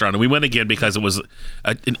ignored the restaurant, and we went again because it was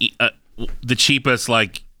the cheapest,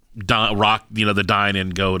 like the dine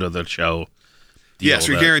and go to the show. deal. Yes,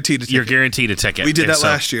 you're guaranteed a ticket. You're guaranteed a ticket. We did And that so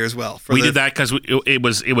last year as well. We did that because it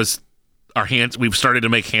was our hands. We've started to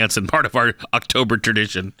make Hanson part of our October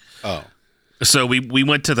tradition. Oh, So we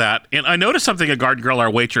went to that, and I noticed something at Garden Grill.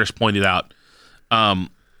 Our waitress pointed out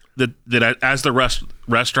that as the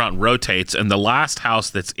restaurant rotates, and the last house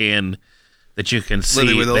that's in that you can see,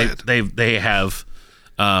 Living with the Land. they have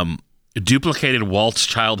duplicated Walt's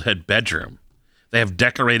childhood bedroom. They have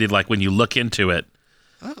decorated, like when you look into it,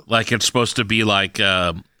 like it's supposed to be like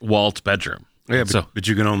Walt's bedroom. yeah, So but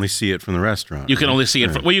you can only see it from the restaurant. you can right? only see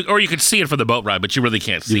it, Right. or you can see it from the boat ride, but you really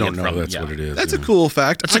can't see You don't it know from. that's yeah. what it is. That's a yeah. cool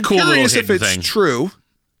fact. It's a I'm cool little curious if hidden it's thing. true.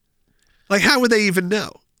 Like, how would they even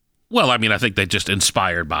know? Well, I mean, I think they just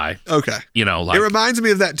inspired by, Okay. like It reminds me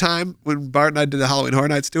of that time when Bart and I did the Halloween Horror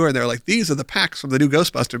Nights tour, and they were like, "These are the packs from the new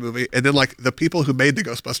Ghostbuster movie," and then like the people who made the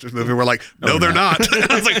Ghostbusters movie were like, "No, they're not." And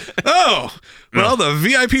I was like, "Oh, well, the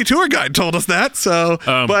VIP tour guide told us that." So,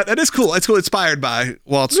 but it is cool. It's cool. Inspired by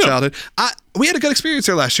Walt's childhood. We had a good experience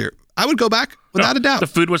there last year. I would go back without a doubt. The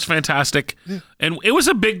food was fantastic, and it was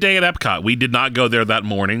a big day at Epcot. We did not go there that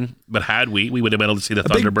morning, but had we would have been able to see the The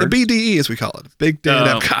Thunderbirds. BDE, as we call it, big day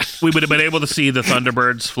at Epcot. We would have been able to see the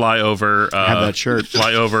Thunderbirds fly over. Have that shirt.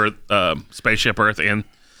 Fly over Spaceship Earth, and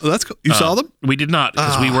Oh, that's cool. You saw them? we did not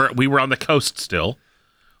because we were on the coast still,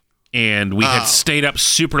 and we had stayed up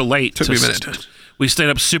super late. Took me a minute. We stayed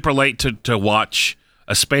up super late to watch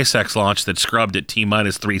a SpaceX launch that scrubbed at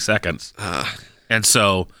T-minus 3 seconds, and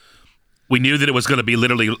so we knew that it was going to be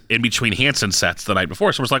literally in between Hanson sets the night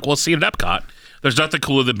before. So it was like, well, see it at Epcot. There's nothing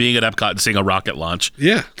cooler than being at Epcot and seeing a rocket launch.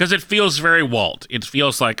 Yeah. Because it feels very Walt. It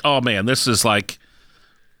feels like, oh man, this is like,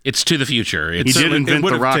 it's to the future. It's He did invent It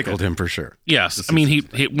would the have rocket. tickled him for sure. yes. I mean, he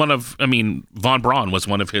Von Braun was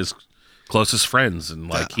one of his closest friends, and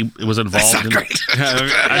like he was involved. Not in great.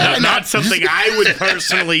 Not something I would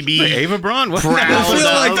personally be Ava Braun. What? proud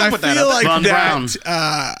I of. feel like Von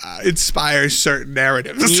that inspires certain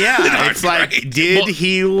narratives. Yeah, it's like, did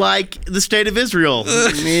he like the state of Israel?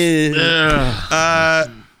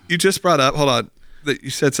 You just brought up, hold on, that you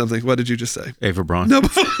said something. What did you just say? Ava Braun. No,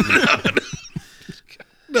 before,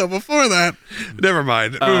 no, before that. Never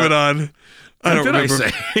mind. Moving on. I don't did I remember.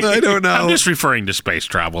 say? I don't know. I'm just referring to space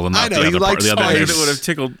travel and I not know, the you other like part. The other space. If names. it would have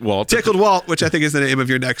tickled Walt. Tickled Walt, which I think is the name of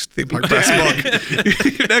your next theme park press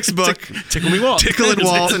book. Your next book, Tickle Me Walt. Tickle and It's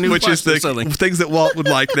Walt, a new which is flash or the something. things that Walt would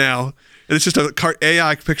like now. And it's just a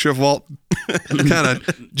AI picture of Walt kind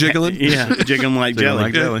of jiggling. Yeah, jiggling like jelly.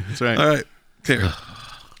 like jelly. That's right. All right, Terry.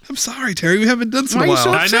 I'm sorry, Terry. We haven't done this in Why a are you so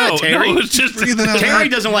while. I upset, know. Terry? No, it's just Breathe it out Terry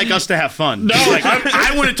loud. doesn't like us to have fun. No, like,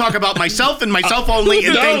 I want to talk about myself and myself only,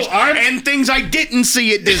 and things I didn't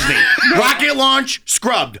see at Disney. Rocket launch,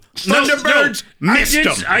 scrubbed. Thunderbirds, missed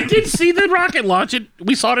them. I did see the rocket launch.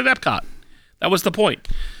 We saw it at Epcot. That was the point.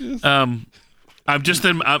 I'm just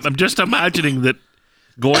imagining that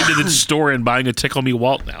going to the store and buying a Tickle Me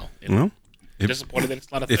Walt now. And Well, I'm disappointed that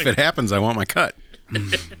it's not a if thing. it happens, I want my cut.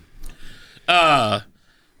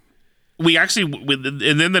 We actually,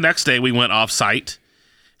 and then the next day we went off site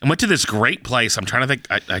and went to this great place. I'm trying to think.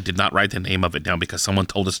 I did not write the name of it down because someone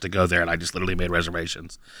told us to go there, and I just literally made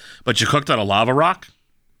reservations. But you cooked on a lava rock.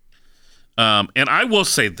 And I will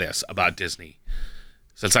say this about Disney,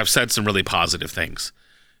 since I've said some really positive things.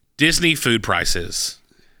 Disney food prices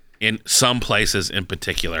in some places in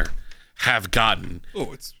particular have gotten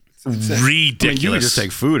It's ridiculous. You would just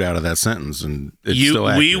take food out of that sentence, and it's still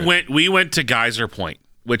accurate. we went to Geyser Point,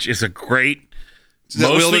 which is a great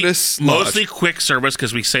that Wilderness Lodge? mostly quick service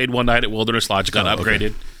because we stayed one night at Wilderness Lodge, got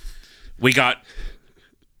upgraded. We got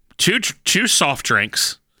two soft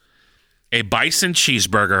drinks, a bison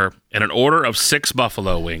cheeseburger, and an order of 6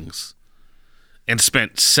 buffalo wings, and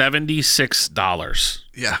spent $76.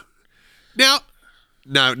 Yeah.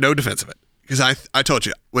 Now, no defense of it, because I told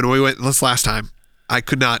you when we went this last time, I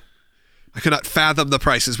could not fathom the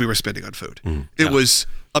prices we were spending on food. It was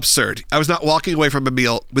absurd. I was not walking away from a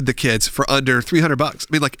meal with the kids for under $300. I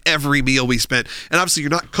mean, like every meal we spent, and obviously you're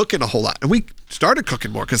not cooking a whole lot. And we started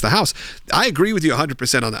cooking more because the house. I agree with you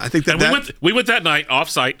 100% on that. I think that, And we went that night off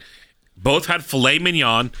site. Both had filet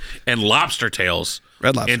mignon and lobster tails.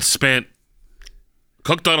 Red Lobster. And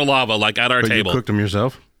cooked on a lava like at our But table. you cooked them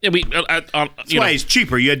yourself? Yeah, we That's why it's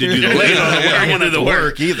cheaper. You had to do the labor. I wanted to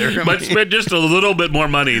work either. but spent just a little bit more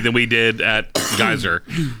money than we did at Geyser.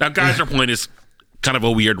 Now, Geyser Point is kind of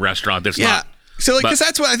a weird restaurant. That's yeah. not. So like, but- because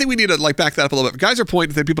that's what I think we need to like back that up a little bit. Geyser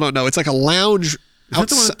Point, that people don't know, it's like a lounge. Is that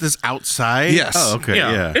the one that's outside? Yes. Oh, okay.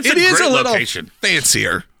 Yeah. It's It a is great a little location.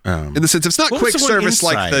 fancier in the sense it's not What quick was the one service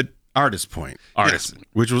like inside? the. Artist Point. Artist.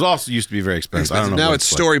 Which was also used to be very expensive. I don't know. Now what it's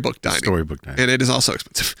like. Storybook Dining. Storybook Dining. And it is also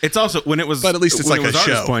expensive. It's also when it was, But at least it's when like it was a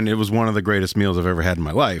Artist show. Point. It was one of the greatest meals I've ever had in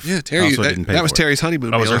my life. Yeah, Terry. Also, I didn't pay That was for it. Terry's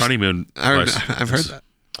honeymoon. That was meal. our honeymoon. I've heard that.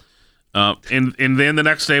 And then the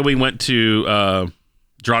next day we went to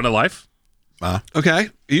Drawn to Life. Okay,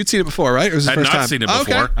 you'd seen it before, right? Or was it the I'd first not time? seen it Oh,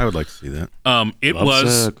 okay. before. I would like to see that. It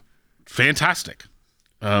was fantastic.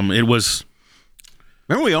 It was.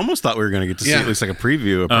 Remember, we almost thought we were going to get to see Yeah. at least like a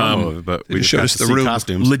preview, a promo of it, but we just just showed got us to the see room.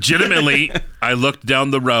 costumes. Legitimately, I looked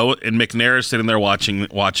down the row and McNair is sitting there watching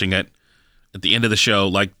it at the end of the show,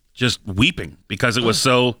 like just weeping because it was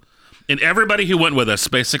so. And everybody who went with us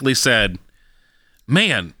basically said,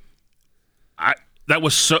 "Man, that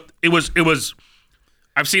was so." It was.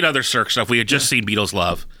 I've seen other Cirque stuff. We had just seen Beatles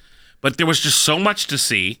Love, but there was just so much to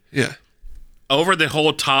see Yeah. over the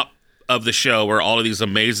whole top of the show. Were all of these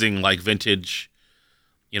amazing like vintage,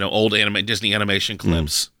 old Disney animation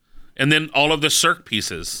clips. And then all of the Cirque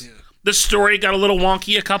pieces. The story got a little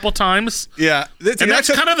wonky a couple times. Yeah. And that's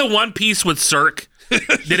kind of the one piece with Cirque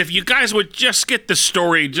that if you guys would just get the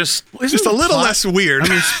story, just just a little less weird. I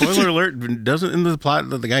mean, spoiler alert, doesn't in the plot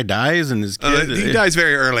that the guy dies and his kid. he dies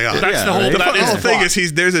very early on. that's the whole. right? That The is whole the thing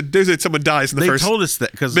plot. is someone dies in the They first. told us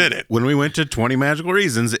that because minute. when we went to 20 Magical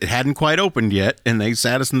Reasons, it hadn't quite opened yet, and they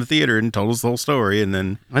sat us in the theater and told us the whole story, and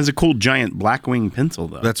then That's a cool giant Blackwing pencil,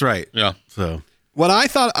 though. that's right. Yeah. So What I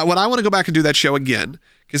want to go back and do that show again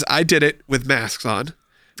because I did it with masks on.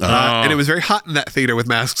 And it was very hot in that theater with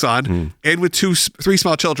masks on, and with three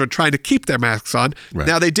small children trying to keep their masks on. Right.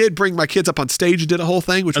 Now they did bring my kids up on stage and did a whole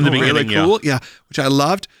thing, which In was the really beginning, cool. Yeah, which I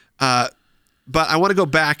loved. But I want to go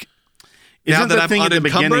back now Isn't that the I'm thing at the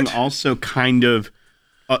unencumbered. beginning also kind of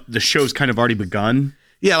the show's kind of already begun?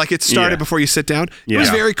 Yeah, like it started Yeah. before you sit down. It was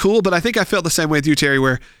Yeah. very cool, but I think I felt the same way with you, Terry,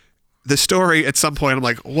 where the story at some point I'm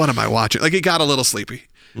like, what am I watching? Like it got a little sleepy.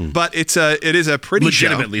 But it is a pretty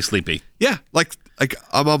legitimately show. sleepy. Yeah, like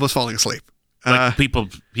I'm almost falling asleep. Like people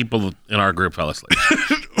in our group fell asleep.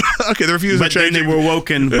 Okay, the reviews are But then changing. they were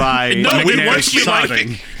woken by No, McNair's and once you like,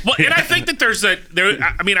 sobbing. well, and I think that there's a there.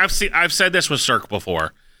 I mean, I've said this with Cirque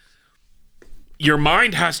before. Your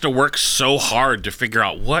mind has to work so hard to figure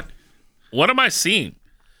out what am I seeing,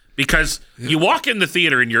 because you walk in the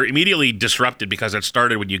theater and you're immediately disrupted because it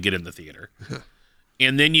started when you get in the theater,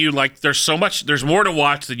 and then you there's more to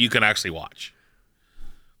watch than you can actually watch.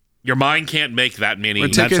 Your mind can't make that many.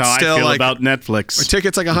 Tickets That's how I still, feel like- about Netflix. Are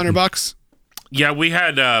tickets like $100? Yeah, we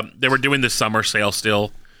had they were doing the summer sale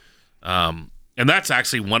still, and that's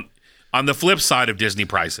actually one. On the flip side of Disney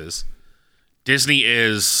prices, Disney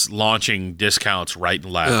is launching discounts right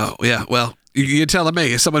and left. Oh yeah. Well, you're telling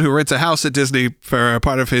me, as someone who rents a house at Disney for a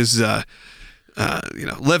part of his,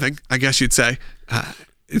 living, I guess you'd say,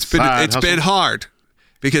 it's Side been hustle. hard.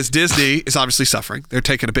 Because Disney is obviously suffering. They're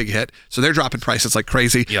taking a big hit. So they're dropping prices like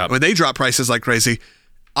crazy. Yep. When they drop prices like crazy,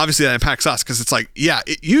 obviously that impacts us because it's like, yeah,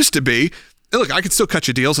 it used to be, and look, I can still cut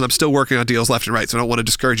you deals and I'm still working on deals left and right. So I don't want to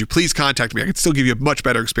discourage you. Please contact me. I can still give you a much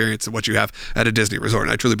better experience than what you have at a Disney resort.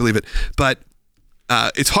 And I truly believe it. But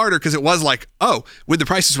it's harder because it was like, oh, when the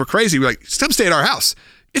prices were crazy, we're like, come stay at our house.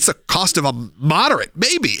 It's a cost of a moderate,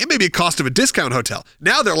 maybe. It may be a cost of a discount hotel.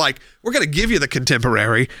 Now they're like, we're going to give you the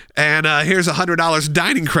Contemporary, and here's $100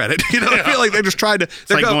 dining credit. I feel like they're just trying to. It's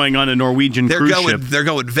like going on a Norwegian They're cruise going. ship. They're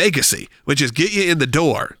going Vegas-y, which is get you in the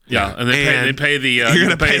door. Yeah, and they pay the you're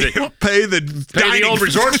going to pay the the old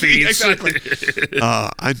resort fees. Exactly.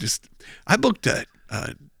 I booked a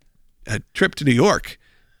trip to New York,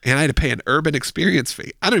 and I had to pay an urban experience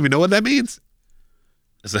fee. I don't even know what that means.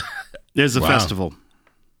 There's a festival.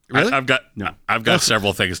 Really? I've got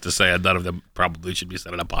several things to say, and none of them probably should be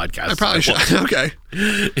said on a podcast. I probably should. Okay.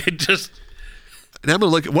 It just And I'm going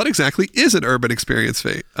to look at what exactly is an urban experience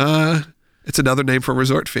fee. It's another name for a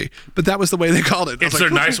resort fee, but that was the way they called it. I it's was their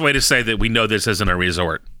like, nice way to say that we know this isn't a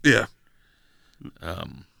resort. Yeah.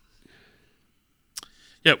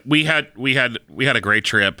 Yeah, we had a great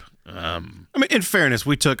trip. I mean, in fairness,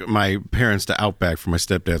 we took my parents to Outback for my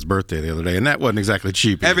stepdad's birthday the other day, and that wasn't exactly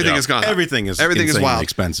cheap. Everything has gone up. Everything is Everything wild.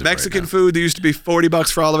 expensive. Mexican right food, there used to be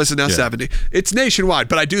 $40 for all of us, and now $70. It's nationwide,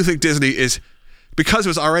 but I do think Disney is, because it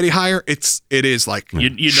was already higher, it is like You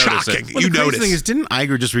notice shocking. it. Well, You the crazy notice. thing is, didn't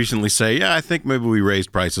Iger just recently say, "Yeah, I think maybe we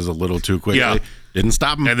raised prices a little too quickly"? Yeah. Didn't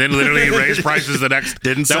stop him. And then literally raised prices the next.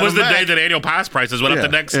 Didn't That set was them the day back. that annual pass prices went up the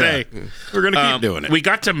next day. We're gonna keep doing it. We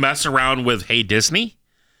got to mess around with Hey Disney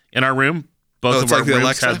in our room. Both of it's our like the rooms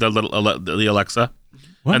Alexa? had the little the Alexa,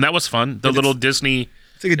 and that was fun. The little Disney,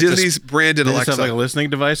 It's like a Disney's branded They just Alexa. have like a listening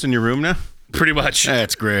device in your room now. pretty much.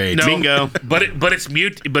 That's great. No, Bingo. but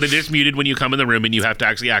it is muted when you come in the room, and you have to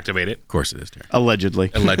actually activate it. Of course it is, Terry.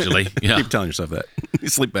 Allegedly. Allegedly, yeah. Keep telling yourself that. You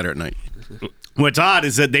sleep better at night. What's odd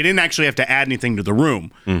is that they didn't actually have to add anything to the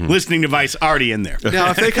room. Listening device already in there. Now,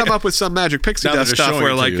 if they come up with some magic pixie Now that dust they're stuff showing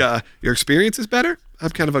where, it to like, your experience is better, I'm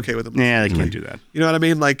kind of okay with them. Yeah, they can't do that. You know what I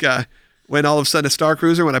mean? Like, when all of a sudden a Star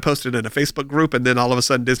Cruiser, when I posted in a Facebook group, and then all of a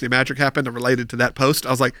sudden Disney Magic happened and related to that post, I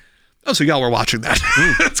was like, oh, so y'all were watching that.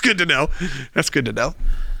 That's good to know. That's good to know.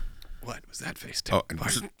 What was that face? Oh, I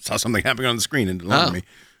saw something happening on the screen and alarmed me.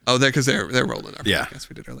 Oh, because they're rolling our Yeah. podcast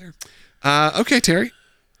we did earlier. Okay, Terry,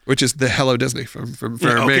 which is the Hello Disney from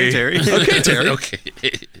Okay, me. Terry. Okay, Terry. Okay.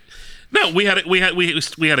 No, we had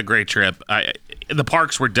a great trip. The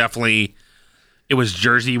parks were definitely. It was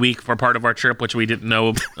Jersey Week for part of our trip, which we didn't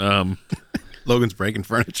know. Logan's breaking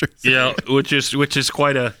furniture. Yeah, which is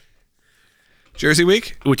quite Jersey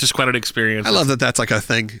Week. an experience. I love that. That's like a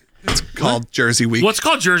thing. It's called Jersey Week. Well, it's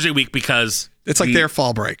called Jersey Week because It's like their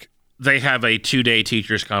fall break. they have a 2-day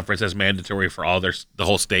teachers conference that's mandatory for all the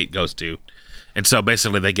whole state goes to, and so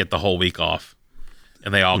basically they get the whole week off,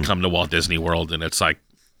 and they all come to Walt Disney World, and it's like,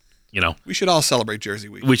 We should all celebrate Jersey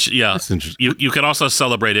Week. That's interesting. you can also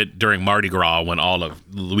celebrate it during Mardi Gras when all of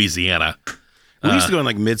Louisiana. We used to go in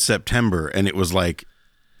like mid-September, and it was like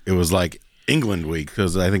England week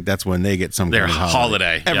because I think that's when they get some Their kind of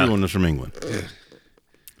holiday, yeah. Everyone was from England,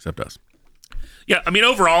 except us. Yeah, I mean,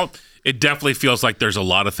 overall, it definitely feels like there's a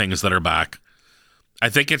lot of things that are back. I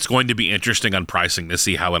think it's going to be interesting on pricing to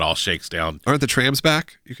see how it all shakes down. Aren't the trams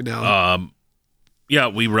back? You can now. Yeah,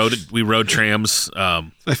 we rode trams.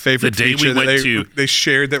 My favorite the day feature we that went they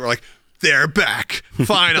shared that were like, they're back.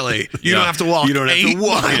 Finally. You don't have to walk. You don't have 8 to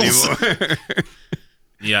walk miles. anymore.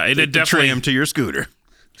 Yeah, it The definitely tram to your scooter.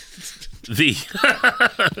 the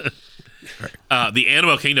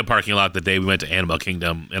Animal Kingdom parking lot the day we went to Animal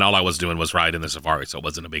Kingdom, and all I was doing was riding the safari, so it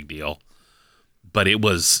wasn't a big deal. But it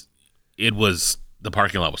was the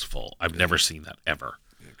parking lot was full. I've never seen that ever.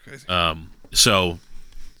 Crazy. So,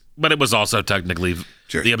 but it was also technically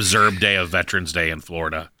Sure. the observed day of Veterans Day in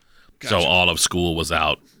Florida, so all of school was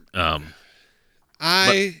out.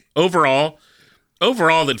 Overall,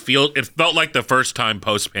 it felt like the first time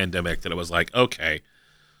post pandemic that it was like, okay,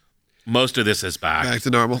 most of this is back. Back to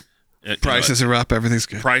normal. You know, Prices are up. Everything's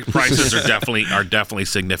good. prices are definitely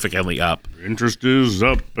significantly up. Interest is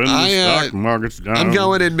up and the stock market's down. I'm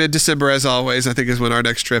going in mid-December as always. I think is when our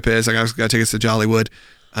next trip is. I got to take us to Jollywood.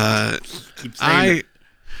 Keep saying it.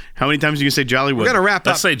 How many times are you going to say Jollywood? We're gonna wrap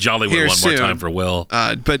Let's up say Jollywood here one more soon. time for Will.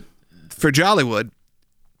 But for Jollywood,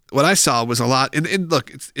 what I saw was a lot. And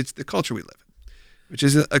look, it's the culture we live in, which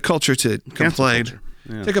is a culture to complain. culture.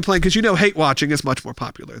 Yeah. To complain because hate watching is much more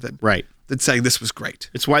popular than saying this was great.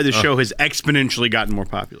 It's why the show has exponentially gotten more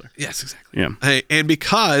popular. Yes, exactly. Yeah. And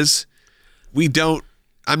because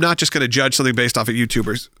I'm not just going to judge something based off of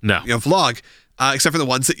YouTubers, vlog, except for the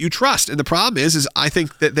ones that you trust. And the problem is I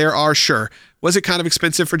think that there are, was it kind of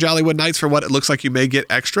expensive for Jollywood Nights for what it looks like you may get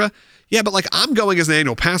extra? Yeah, but like I'm going as an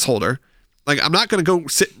annual pass holder. Like I'm not going to go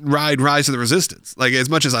sit and ride Rise of the Resistance. Like as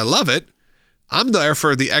much as I love it, I'm there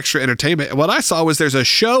for the extra entertainment. And what I saw was there's a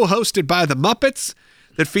show hosted by the Muppets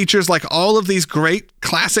that features like all of these great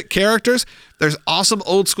classic characters. There's awesome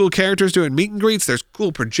old school characters doing meet and greets. There's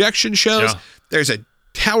cool projection shows. Yeah. There's a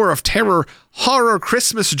Tower of Terror horror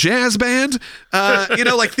Christmas jazz band.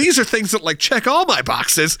 Like these are things that like check all my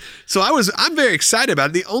boxes. So I'm very excited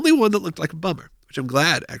about it. The only one that looked like a bummer, which I'm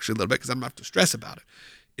glad actually a little bit because I don't have to stress about it,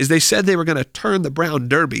 is they said they were going to turn the Brown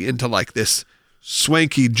Derby into like this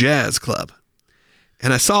swanky jazz club.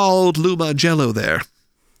 And I saw old Lou Mangello there.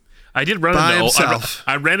 I did run by into himself.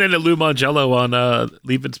 I ran into Lou Mangello on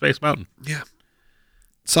Leaving Space Mountain. Yeah.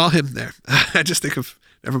 Saw him there. I just think of,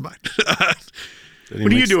 never mind.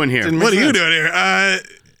 What are you doing here? What are you doing here?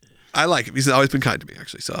 I like him. He's always been kind to me,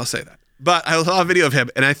 actually, so I'll say that. But I saw a video of him,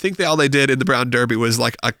 and I think all they did in the Brown Derby was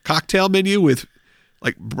like a cocktail menu with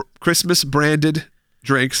like Christmas branded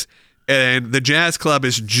drinks, and the jazz club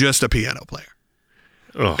is just a piano player.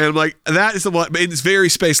 Oh. And I'm like, that is the one. It's very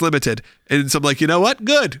space limited. And so I'm like, you know what?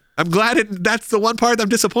 Good. I'm glad that's the one part I'm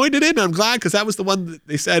disappointed in. I'm glad because that was the one that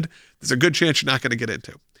they said there's a good chance you're not going to get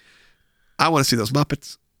into. I want to see those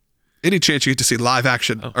Muppets. Any chance you get to see live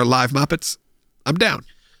action or live Muppets, I'm down.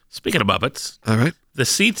 Speaking of Muppets, All right. the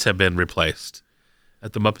seats have been replaced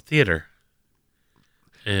at the Muppet Theater.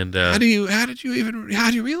 And How do you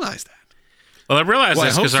realize that? well, I realized Well, I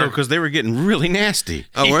this hope because so because they were getting really nasty.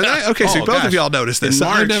 Oh, were they? Okay, so Oh, both of gosh. y'all noticed this. In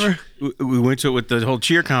I March, we went to it with the whole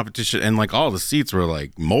cheer competition, and like all the seats were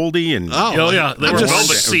like moldy and Oh, yeah, they I'm were just- velvet it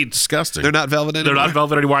was seats. disgusting. They're not velvet anymore. They're not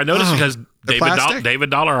velvet anymore. I noticed Oh, because they're plastic? David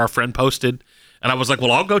Dollar, our friend, posted, and I was like,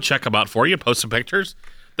 "Well, I'll go check them out for you. Post some pictures.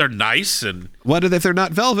 They're nice, and What if they're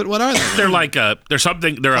not velvet? What are they? they're like they're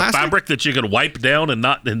something. They're Plastic? a fabric that you can wipe down and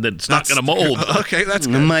it's not going to mold. Okay, that's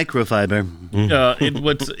good. Microfiber.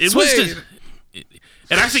 It was just,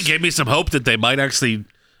 it actually gave me some hope that they might actually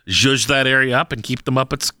zhuzh that area up and keep the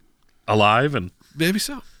Muppets alive. And Maybe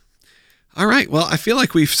so. All right. Well, I feel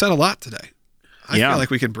like we've said a lot today. I Yeah. feel like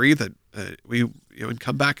we can breathe it. And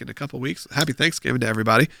come back in a couple weeks. Happy Thanksgiving to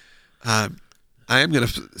everybody. I am going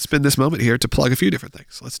to spend this moment here to plug a few different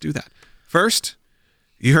things. Let's do that. First,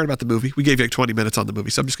 you heard about the movie. We gave you like 20 minutes on the movie.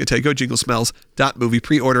 So I'm just going to tell you, go jinglesmells.movie,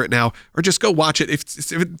 pre-order it now, or just go watch it. If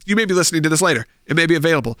you may be listening to this later. It may be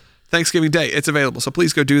available. Thanksgiving Day, it's available. So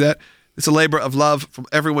please go do that. It's a labor of love from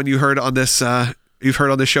everyone you heard on this. You've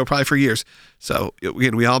heard on this show probably for years. So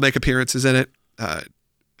again, we all make appearances in it,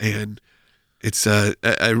 and it's a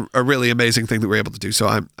really amazing thing that we're able to do. So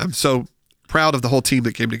I'm so proud of the whole team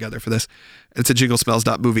that came together for this. It's at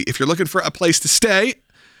jinglesmells.movie. If you're looking for a place to stay,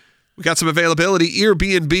 we got some availability.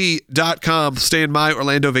 Airbnb.com. Stay in my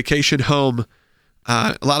Orlando vacation home.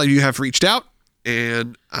 A lot of you have reached out,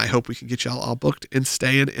 and I hope we can get y'all all booked and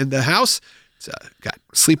staying in the house. It's got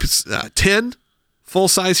sleep 10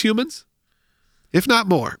 full-size humans, if not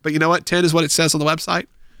more. But you know what? 10 is what it says on the website.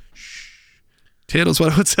 10 is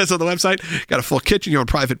what it says on the website. Got a full kitchen, your own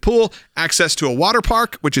private pool, access to a water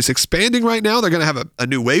park, which is expanding right now. They're going to have a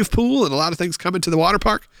new wave pool and a lot of things coming to the water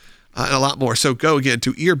park and a lot more. So go again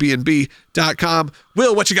to Airbnb.com.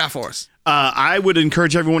 Will, what you got for us? I would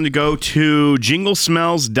encourage everyone to go to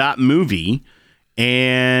jinglesmells.movie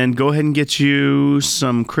and go ahead and get you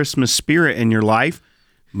some Christmas spirit in your life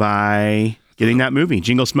by getting that movie,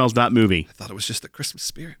 jinglesmells.movie. I thought it was just the Christmas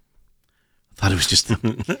spirit. Thought it was just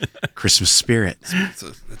the Christmas spirit. That's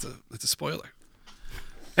a spoiler.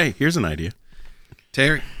 Hey, here's an idea.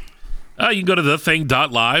 Terry. you can go to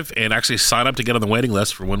thething.live and actually sign up to get on the waiting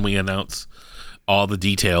list for when we announce all the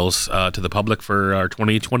details to the public for our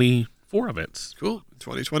 2024 events. Cool.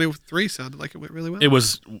 2023 sounded like it went really well. It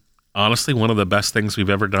was honestly one of the best things we've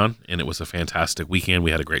ever done, and it was a fantastic weekend.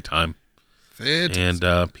 We had a great time. Fantastic.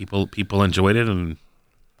 And people enjoyed it, and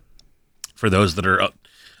for those that are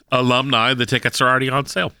alumni, the tickets are already on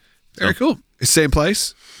sale. Very cool. Same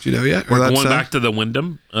place? Do you know yet? Or We're that's, going back to the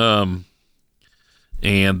Wyndham, and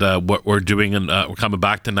what we're doing, we're coming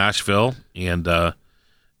back to Nashville and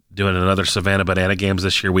doing another Savannah Banana Games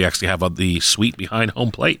this year. We actually have the suite behind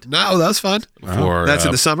home plate. No, that's fun. For, That's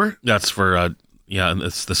in the summer? That's for and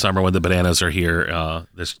it's the summer when the bananas are here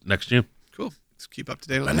this next June. Cool. Let's keep up to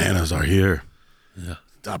date on Bananas are here. The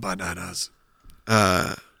bananas.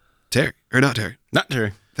 Terry. Or not Terry. Not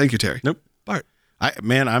Terry. Thank you, Terry. Nope. Bart.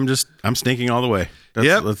 I'm stinking all the way.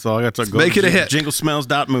 Yep. That's all I got to go. Make it a hit.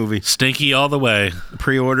 Jinglesmells.movie. Stinky all the way.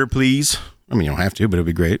 Pre-order, please. I mean, you don't have to, but it'd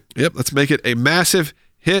be great. Yep. Let's make it a massive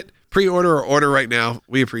hit. Pre-order or order right now.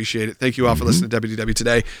 We appreciate it. Thank you all for listening to WDW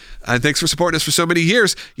Today. And thanks for supporting us for so many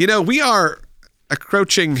years. You know, we are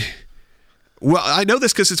approaching, well, I know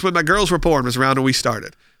this because it's when my girls were born was around when we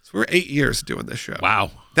started. So we're 8 years doing this show.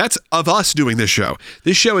 Wow. That's of us doing this show.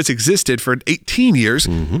 This show has existed for 18 years,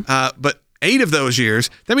 but 8 of those years,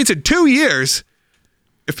 that means in 2 years,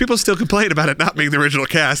 if people still complain about it not being the original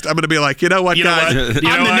cast, I'm going to be like, you know what, guys? I'm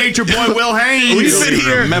the nature boy, Will Haynes.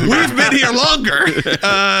 We've been here longer.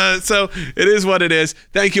 So it is what it is.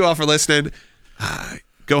 Thank you all for listening.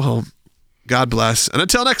 Go home. God bless. And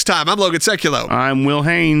until next time, I'm Logan Seculo. I'm Will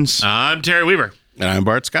Haynes. I'm Terry Weaver. And I'm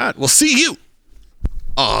Bart Scott. We'll see you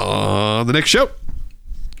on the next show.